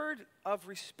this word of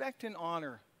respect and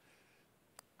honor.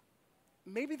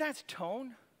 Maybe that's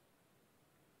tone.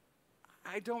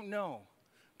 I don't know.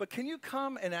 But can you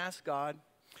come and ask God,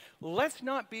 let's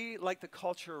not be like the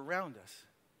culture around us.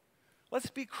 Let's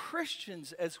be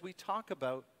Christians as we talk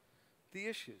about the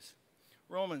issues.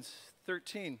 Romans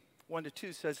 13,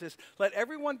 1-2 says this, let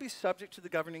everyone be subject to the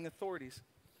governing authorities,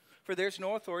 for there's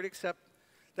no authority except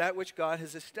that which God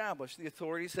has established. The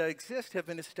authorities that exist have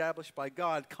been established by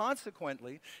God.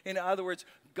 Consequently, in other words,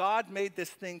 God made this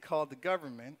thing called the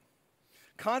government.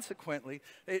 Consequently,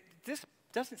 this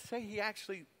doesn't say he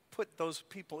actually put those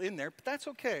people in there, but that's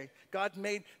okay. God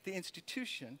made the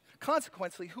institution.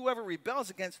 Consequently, whoever rebels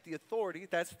against the authority,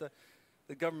 that's the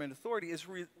government authority, is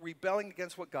rebelling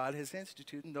against what God has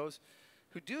instituted, and those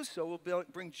who do so will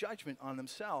bring judgment on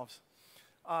themselves.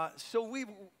 So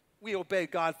we obey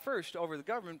God first over the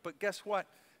government, but guess what?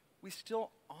 We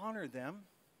still honor them.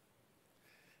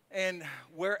 And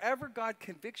wherever God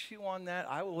convicts you on that,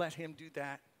 I will let him do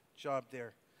that job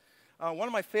there. One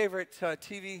of my favorite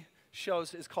TV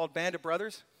shows is called Band of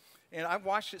Brothers, and I've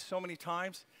watched it so many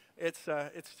times. It's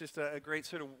just a great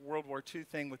sort of World War II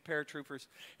thing with paratroopers.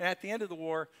 And at the end of the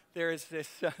war, there's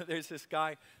this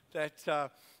guy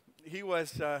that he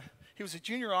was a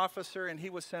junior officer, and he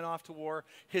was sent off to war.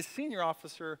 His senior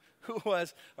officer, who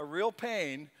was a real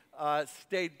pain,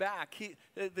 stayed back.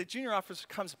 The junior officer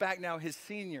comes back now, his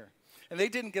senior, and they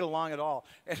didn't get along at all.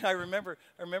 And I remember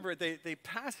they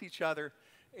pass each other,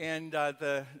 and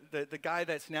the guy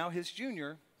that's now his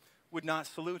junior would not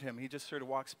salute him. He just sort of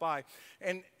walks by.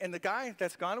 And the guy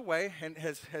that's gone away and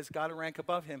has got a rank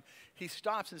above him, he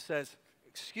stops and says,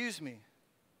 "Excuse me,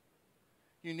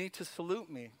 you need to salute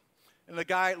me." And the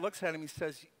guy looks at him, he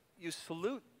says, you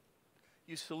salute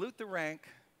the rank,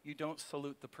 you don't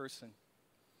salute the person.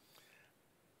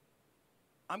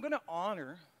 I'm going to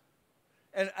honor,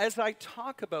 and as I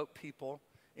talk about people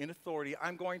in authority,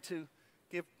 I'm going to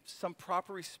give some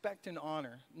proper respect and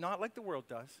honor, not like the world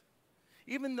does,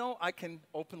 even though I can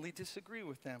openly disagree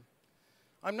with them.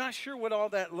 I'm not sure what all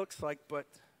that looks like, but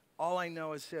all I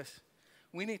know is this.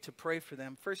 We need to pray for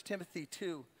them. 1 Timothy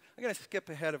 2. I'm going to skip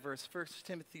ahead of verse. 1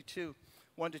 Timothy 2,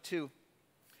 1-2.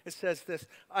 It says this,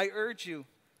 I urge you,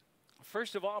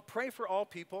 first of all, pray for all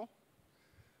people.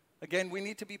 Again, we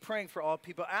need to be praying for all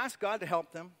people. Ask God to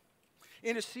help them.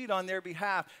 Intercede on their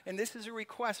behalf. And this is a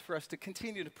request for us to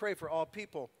continue to pray for all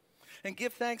people. And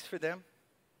give thanks for them.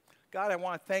 God, I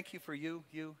want to thank you for you.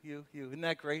 Isn't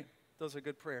that great? Those are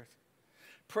good prayers.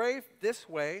 Pray this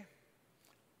way.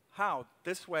 How?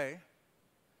 This way.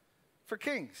 For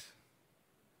kings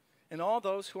and all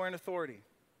those who are in authority.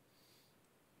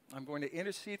 I'm going to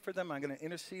intercede for them. I'm going to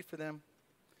intercede for them.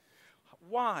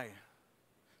 Why?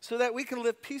 So that we can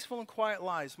live peaceful and quiet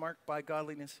lives marked by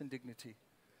godliness and dignity.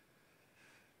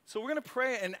 So we're going to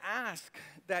pray and ask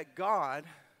that God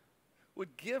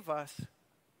would give us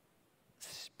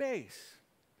space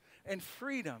and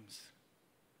freedoms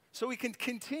so we can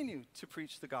continue to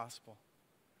preach the gospel.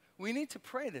 We need to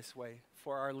pray this way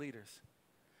for our leaders.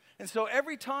 And so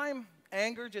every time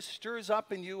anger just stirs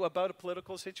up in you about a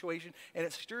political situation, and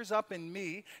it stirs up in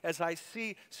me as I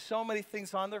see so many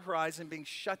things on the horizon being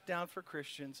shut down for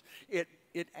Christians, it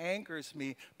angers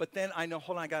me. But then I know,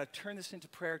 hold on, I got to turn this into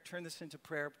prayer,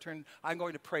 I'm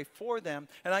going to pray for them,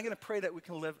 and I'm going to pray that we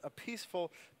can live a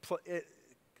peaceful,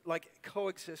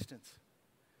 coexistence.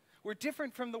 We're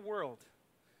different from the world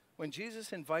when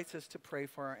Jesus invites us to pray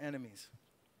for our enemies.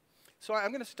 So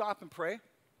I'm going to stop and pray.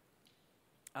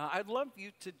 I'd love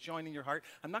you to join in your heart.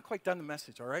 I'm not quite done the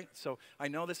message, all right? So I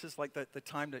know this is like the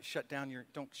time to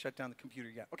don't shut down the computer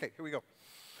yet. Okay, here we go.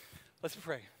 Let's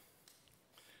pray.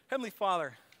 Heavenly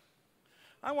Father,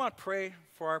 I want to pray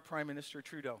for our Prime Minister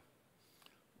Trudeau.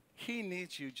 He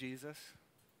needs you, Jesus.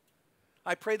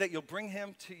 I pray that you'll bring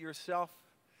him to yourself.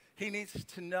 He needs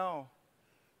to know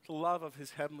the love of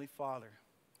his Heavenly Father.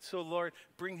 So, Lord,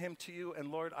 bring him to you, and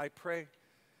Lord, I pray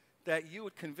that you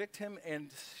would convict him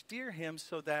and steer him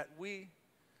so that we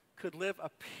could live a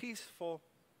peaceful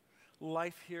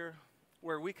life here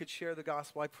where we could share the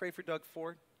gospel. I pray for Doug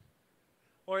Ford.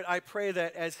 Lord, I pray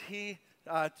that as he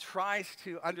tries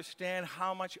to understand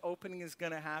how much opening is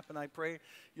going to happen, I pray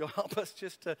you'll help us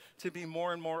just to be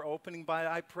more and more opening by it.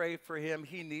 I pray for him.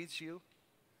 He needs you.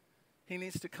 He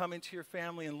needs to come into your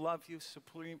family and love you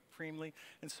supremely.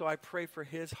 And so I pray for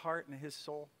his heart and his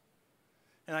soul.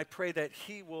 And I pray that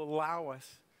he will allow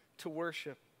us to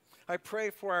worship. I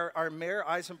pray for our Mayor,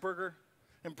 Eisenberger,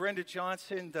 and Brenda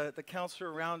Johnson, the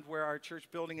counselor around where our church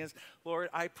building is. Lord,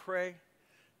 I pray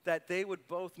that they would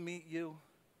both meet you.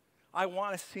 I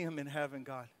want to see them in heaven,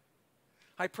 God.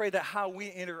 I pray that how we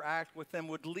interact with them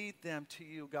would lead them to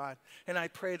you, God. And I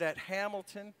pray that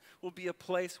Hamilton will be a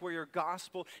place where your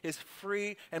gospel is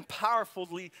free and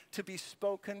powerfully to be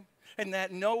spoken, and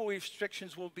that no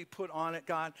restrictions will be put on it,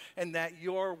 God, and that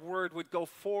your word would go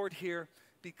forward here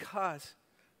because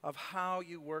of how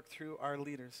you work through our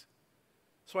leaders.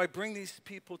 So I bring these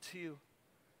people to you.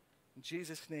 In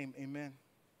Jesus' name, amen.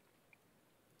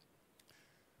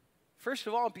 First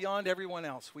of all, beyond everyone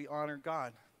else, we honor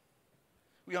God.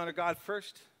 We honor God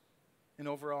first and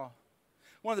overall.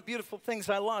 One of the beautiful things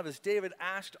I love is David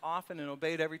asked often and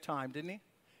obeyed every time, didn't he?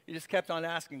 He just kept on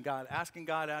asking God, asking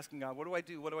God, asking God, what do I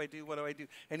do, what do I do, what do I do?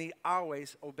 And he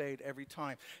always obeyed every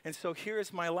time. And so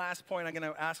here's my last point. I'm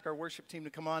going to ask our worship team to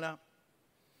come on up.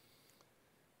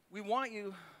 We want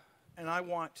you, and I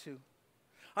want to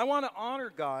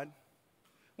honor God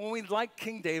when we, like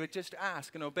King David, just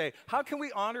ask and obey. How can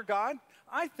we honor God?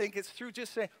 I think it's through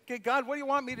just saying, okay, God, what do you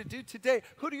want me to do today?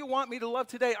 Who do you want me to love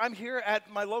today? I'm here at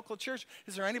my local church.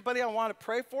 Is there anybody I want to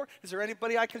pray for? Is there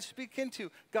anybody I can speak into?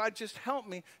 God, just help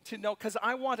me to know, because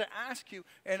I want to ask you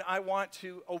and I want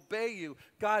to obey you.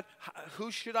 God,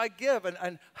 who should I give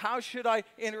and how should I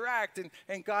interact?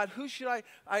 And God, who should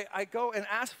I go and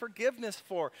ask forgiveness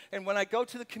for? And when I go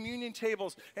to the communion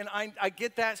tables and I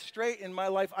get that straight in my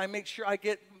life, I make sure I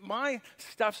get my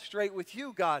stuff straight with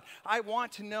you, God. I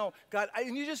want to know, God,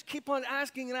 and you just keep on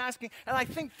asking and asking, and I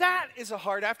think that is a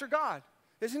heart after God,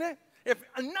 isn't it? If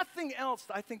nothing else,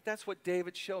 I think that's what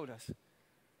David showed us.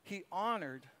 He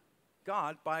honored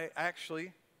God by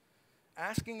actually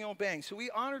asking and obeying. So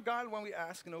we honor God when we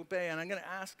ask and obey, and I'm going to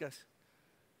ask us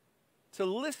to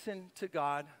listen to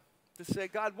God, to say,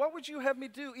 God, what would you have me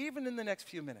do even in the next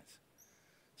few minutes?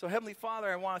 So Heavenly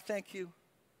Father, I want to thank you.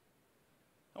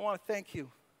 I want to thank you.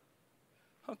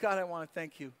 Oh, God, I want to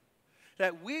thank you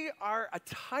that we are a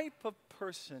type of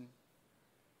person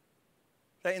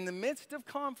that in the midst of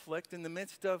conflict, in the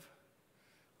midst of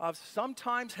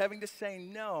sometimes having to say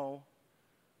no,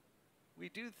 we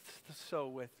do so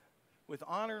with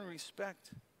honor and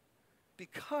respect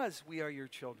because we are your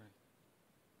children.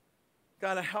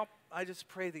 God, I just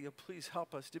pray that you'll please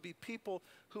help us to be people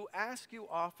who ask you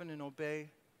often and obey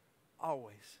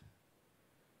always.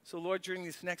 So, Lord, during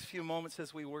these next few moments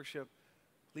as we worship,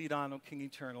 lead on, O King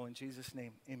Eternal, in Jesus'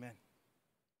 name, amen.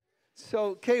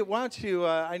 So, Kate, why don't you,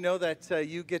 I know that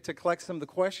you get to collect some of the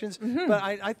questions, but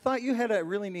I thought you had a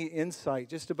really neat insight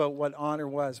just about what honor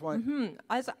was.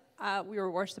 As we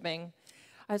were worshiping,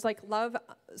 I was like, love,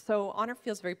 so honor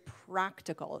feels very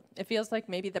practical. It feels like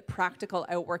maybe the practical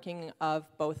outworking of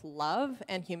both love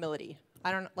and humility.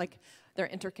 I don't, like, they're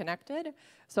interconnected.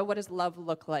 So what does love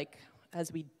look like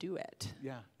as we do it?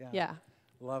 Yeah.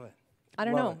 Love it. I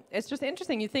don't know. It's just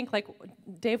interesting. You think, like,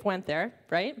 Dave went there,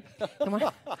 right?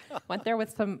 Went there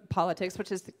with some politics,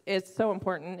 which is so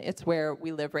important. It's where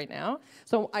we live right now.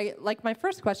 So my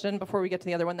first question, before we get to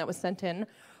the other one that was sent in,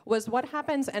 was what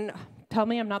happens, and tell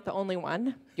me I'm not the only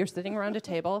one. You're sitting around a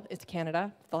table. It's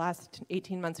Canada, the last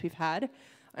 18 months we've had,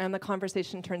 and the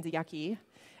conversation turns yucky,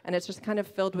 and it's just kind of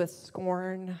filled with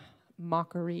scorn,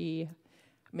 mockery,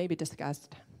 maybe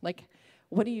disgust. Like,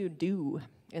 what do you do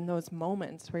in those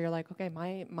moments where you're like, okay,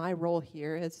 my role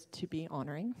here is to be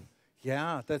honoring?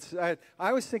 Yeah, I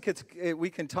always think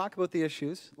we can talk about the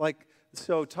issues,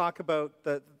 talk about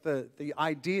the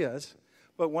ideas,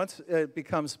 but once it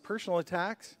becomes personal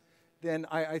attacks, then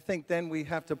I think then we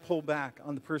have to pull back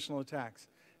on the personal attacks.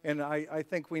 And I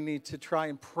think we need to try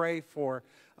and pray for,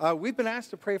 we've been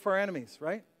asked to pray for our enemies,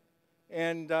 right?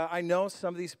 And I know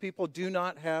some of these people do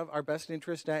not have our best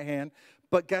interest at hand,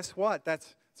 but guess what?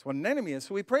 That's what an enemy is,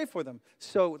 so we pray for them.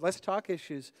 So let's talk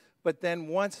issues. But then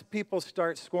once people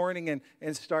start scorning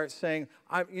and start saying,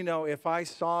 if I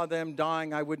saw them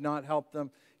dying, I would not help them,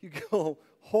 you go,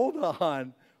 hold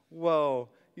on, whoa,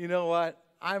 you know what?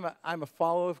 I'm a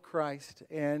follower of Christ,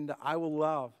 and I will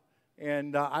love,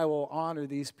 and I will honor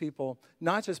these people,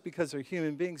 not just because they're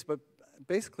human beings, but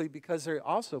basically because they're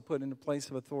also put in a place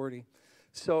of authority.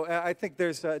 So I think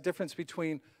there's a difference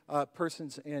between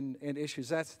persons and issues.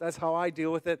 That's how I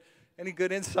deal with it. Any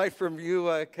good insight from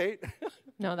you, Kate?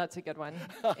 No, that's a good one.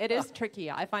 It is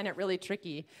tricky. I find it really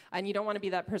tricky. And you don't want to be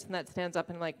that person that stands up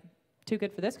and like, too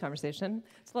good for this conversation.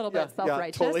 It's a little bit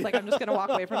self-righteous. Totally. Like, I'm just going to walk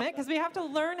away from it. Because we have to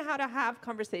learn how to have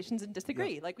conversations and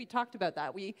disagree. Like, we talked about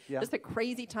that. It's a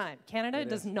crazy time. Canada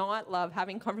does not love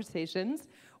having conversations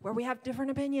where we have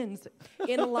different opinions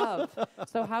in love.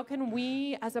 So how can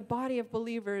we, as a body of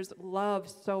believers, love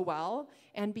so well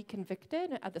and be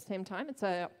convicted at the same time?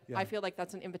 I feel like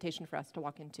that's an invitation for us to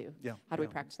walk into. How do we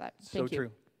practice that? Thank you.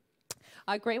 True.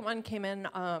 A great one came in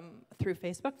through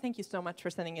Facebook. Thank you so much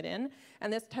for sending it in.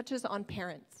 And this touches on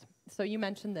parents. So you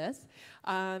mentioned this,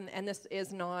 and this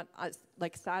is not,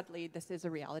 sadly, this is a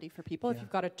reality for people. If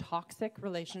you've got a toxic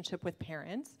relationship with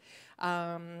parents,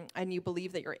 and you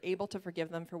believe that you're able to forgive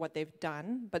them for what they've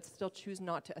done, but still choose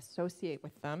not to associate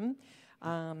with them,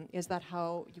 is that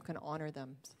how you can honor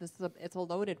them? So it's a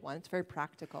loaded one. It's very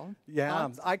practical. Yeah,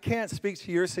 I can't speak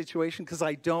to your situation because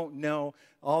I don't know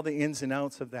all the ins and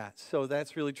outs of that. So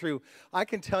that's really true. I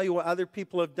can tell you what other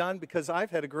people have done because I've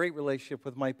had a great relationship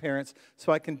with my parents,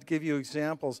 so I can give you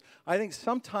examples. I think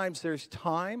sometimes there's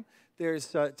time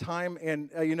there's time, and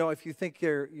if you think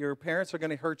your parents are going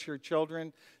to hurt your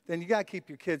children, then you got to keep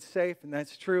your kids safe, and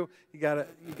that's true. You got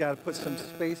to put some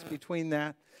space between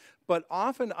that. But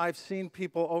often I've seen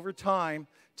people over time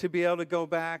to be able to go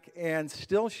back and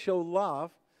still show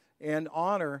love and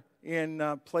honor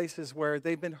in places where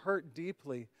they've been hurt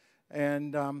deeply.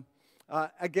 And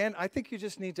again, I think you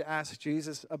just need to ask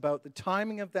Jesus about the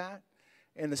timing of that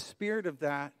and the spirit of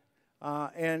that.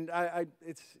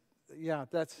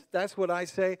 That's what I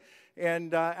say.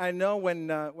 And I know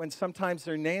when sometimes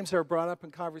their names are brought up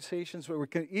in conversations where we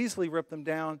can easily rip them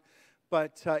down,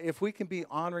 but if we can be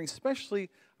honoring, especially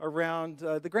around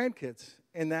the grandkids,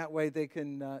 in that way they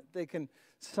can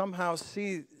somehow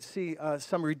see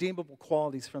some redeemable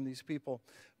qualities from these people.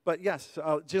 But yes,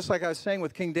 just like I was saying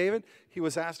with King David, he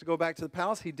was asked to go back to the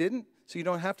palace. He didn't, so you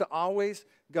don't have to always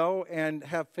go and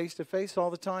have face-to-face all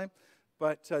the time.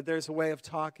 But there's a way of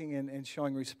talking and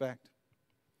showing respect.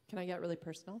 Can I get really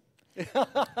personal?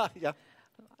 Yeah.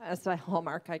 As a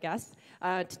hallmark, I guess.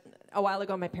 A while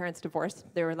ago, my parents divorced.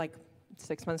 They were like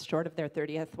 6 months short of their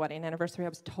 30th wedding anniversary. I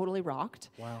was totally rocked.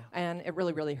 Wow. And it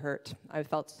really, really hurt. I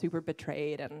felt super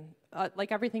betrayed, and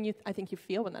like everything I think you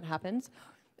feel when that happens.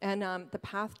 And the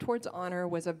path towards honor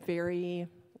was a very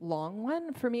long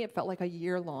one. For me, it felt like a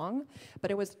year long,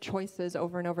 but it was choices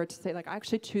over and over to say, like, I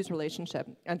actually choose relationship.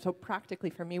 And so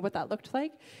practically for me, what that looked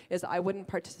like is I wouldn't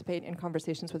participate in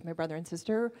conversations with my brother and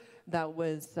sister that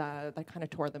kind of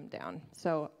tore them down.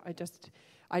 So I just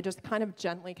kind of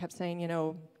gently kept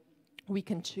saying, we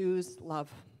can choose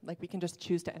love. Like, we can just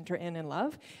choose to enter in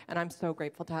love. And I'm so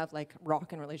grateful to have, like,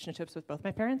 rockin' relationships with both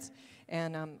my parents.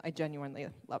 And I genuinely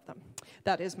love them.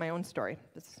 That is my own story.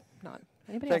 It's not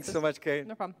anybody else's. Thanks so much, Kate.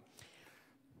 No problem.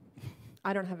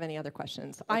 I don't have any other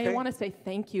questions. Okay. I want to say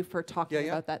thank you for talking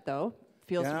about that, though.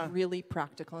 Feels really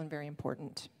practical and very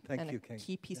important. Thank you, And a Kate.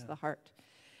 key piece of the heart.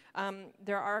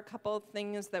 There are a couple of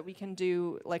things that we can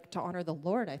do, like, to honor the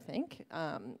Lord, I think.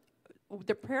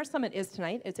 The prayer summit is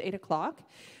tonight. It's 8 o'clock.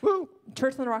 Woo!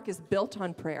 Church on the Rock is built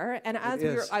on prayer. And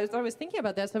as I was thinking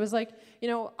about this, I was like,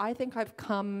 I think I've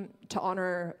come to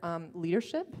honor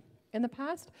leadership in the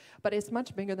past, but it's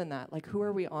much bigger than that. Like, who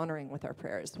are we honoring with our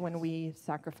prayers when we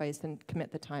sacrifice and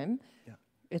commit the time? Yeah.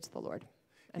 It's the Lord.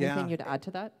 Anything you'd add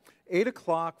to that? 8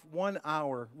 o'clock, 1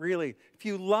 hour, really. If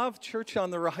you love Church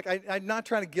on the Rock, I'm not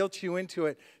trying to guilt you into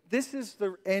it. This is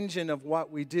the engine of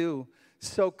what we do.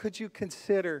 So could you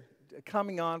consider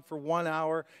coming on for 1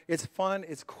 hour? It's fun,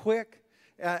 it's quick,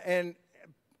 and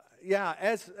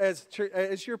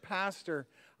as your pastor,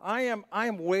 I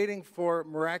am waiting for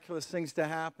miraculous things to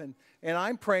happen, and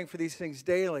I'm praying for these things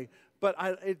daily. But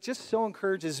it just so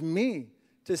encourages me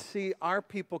to see our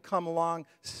people come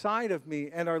alongside of me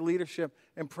and our leadership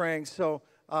and praying. So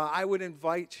I would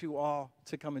invite you all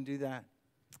to come and do that.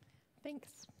 Thanks.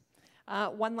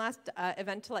 One last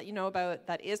event to let you know about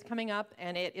that is coming up,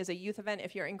 and it is a youth event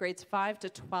if you're in grades 5 to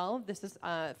 12. This is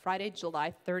Friday,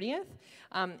 July 30th,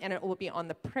 and it will be on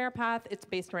the prayer path. It's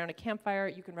based around a campfire.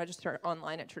 You can register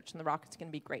online at Church on the Rock. It's going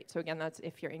to be great. So again, that's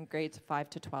if you're in grades 5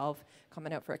 to 12,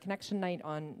 coming out for a connection night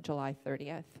on July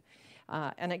 30th.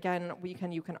 And again,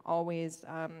 you can always,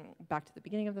 back to the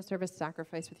beginning of the service,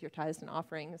 sacrifice with your tithes and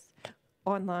offerings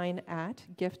online at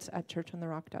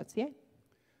gifts@churchontherock.ca.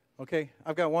 Okay,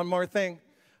 I've got one more thing,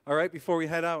 all right, before we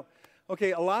head out.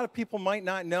 Okay, a lot of people might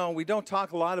not know, we don't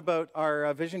talk a lot about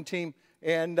our vision team,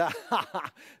 and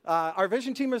our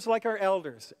vision team is like our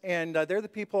elders, and they're the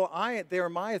people, they are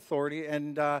my authority,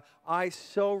 and I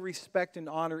so respect and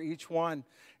honor each one,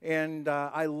 and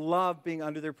I love being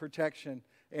under their protection,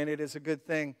 and it is a good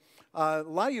thing. A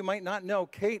lot of you might not know,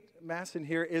 Kate Masson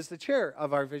here is the chair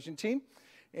of our vision team,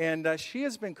 and she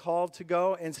has been called to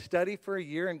go and study for a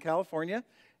year in California,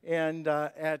 and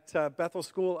at Bethel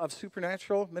School of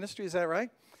Supernatural Ministry, is that right?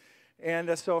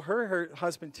 And so her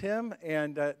husband Tim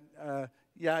and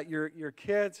your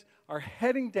kids are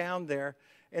heading down there.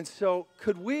 And so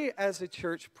could we as a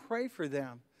church pray for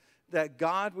them that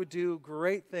God would do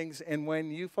great things, and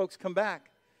when you folks come back,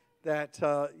 that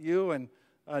you and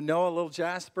Noah, little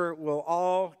Jasper, will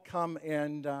all come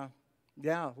and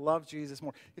love Jesus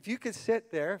more. If you could sit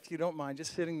there, if you don't mind,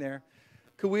 just sitting there.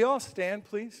 Could we all stand,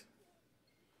 please?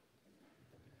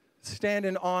 Stand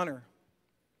in honor.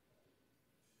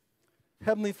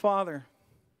 Heavenly Father,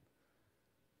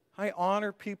 I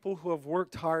honor people who have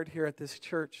worked hard here at this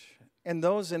church and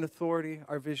those in authority,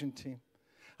 our vision team.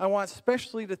 I want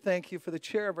especially to thank you for the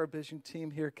chair of our vision team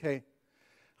here, Kate.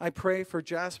 I pray for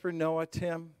Jasper, Noah,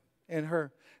 Tim, and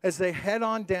her as they head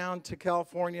on down to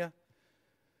California.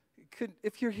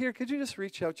 If you're here, could you just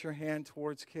reach out your hand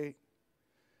towards Kate?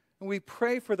 And we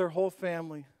pray for their whole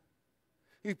family.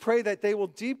 We pray that they will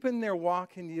deepen their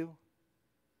walk in you.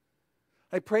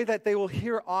 I pray that they will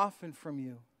hear often from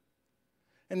you.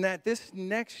 And that this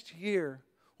next year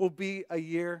will be a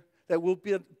year that will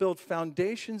build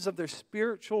foundations of their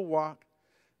spiritual walk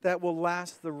that will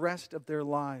last the rest of their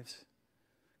lives.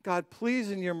 God,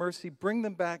 please in your mercy, bring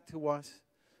them back to us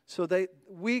so that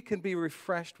we can be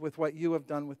refreshed with what you have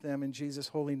done with them in Jesus'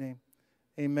 holy name.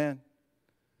 Amen.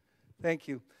 Thank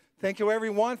you. Thank you,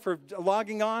 everyone, for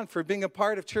logging on, for being a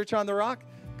part of Church on the Rock.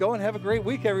 Go and have a great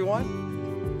week, everyone.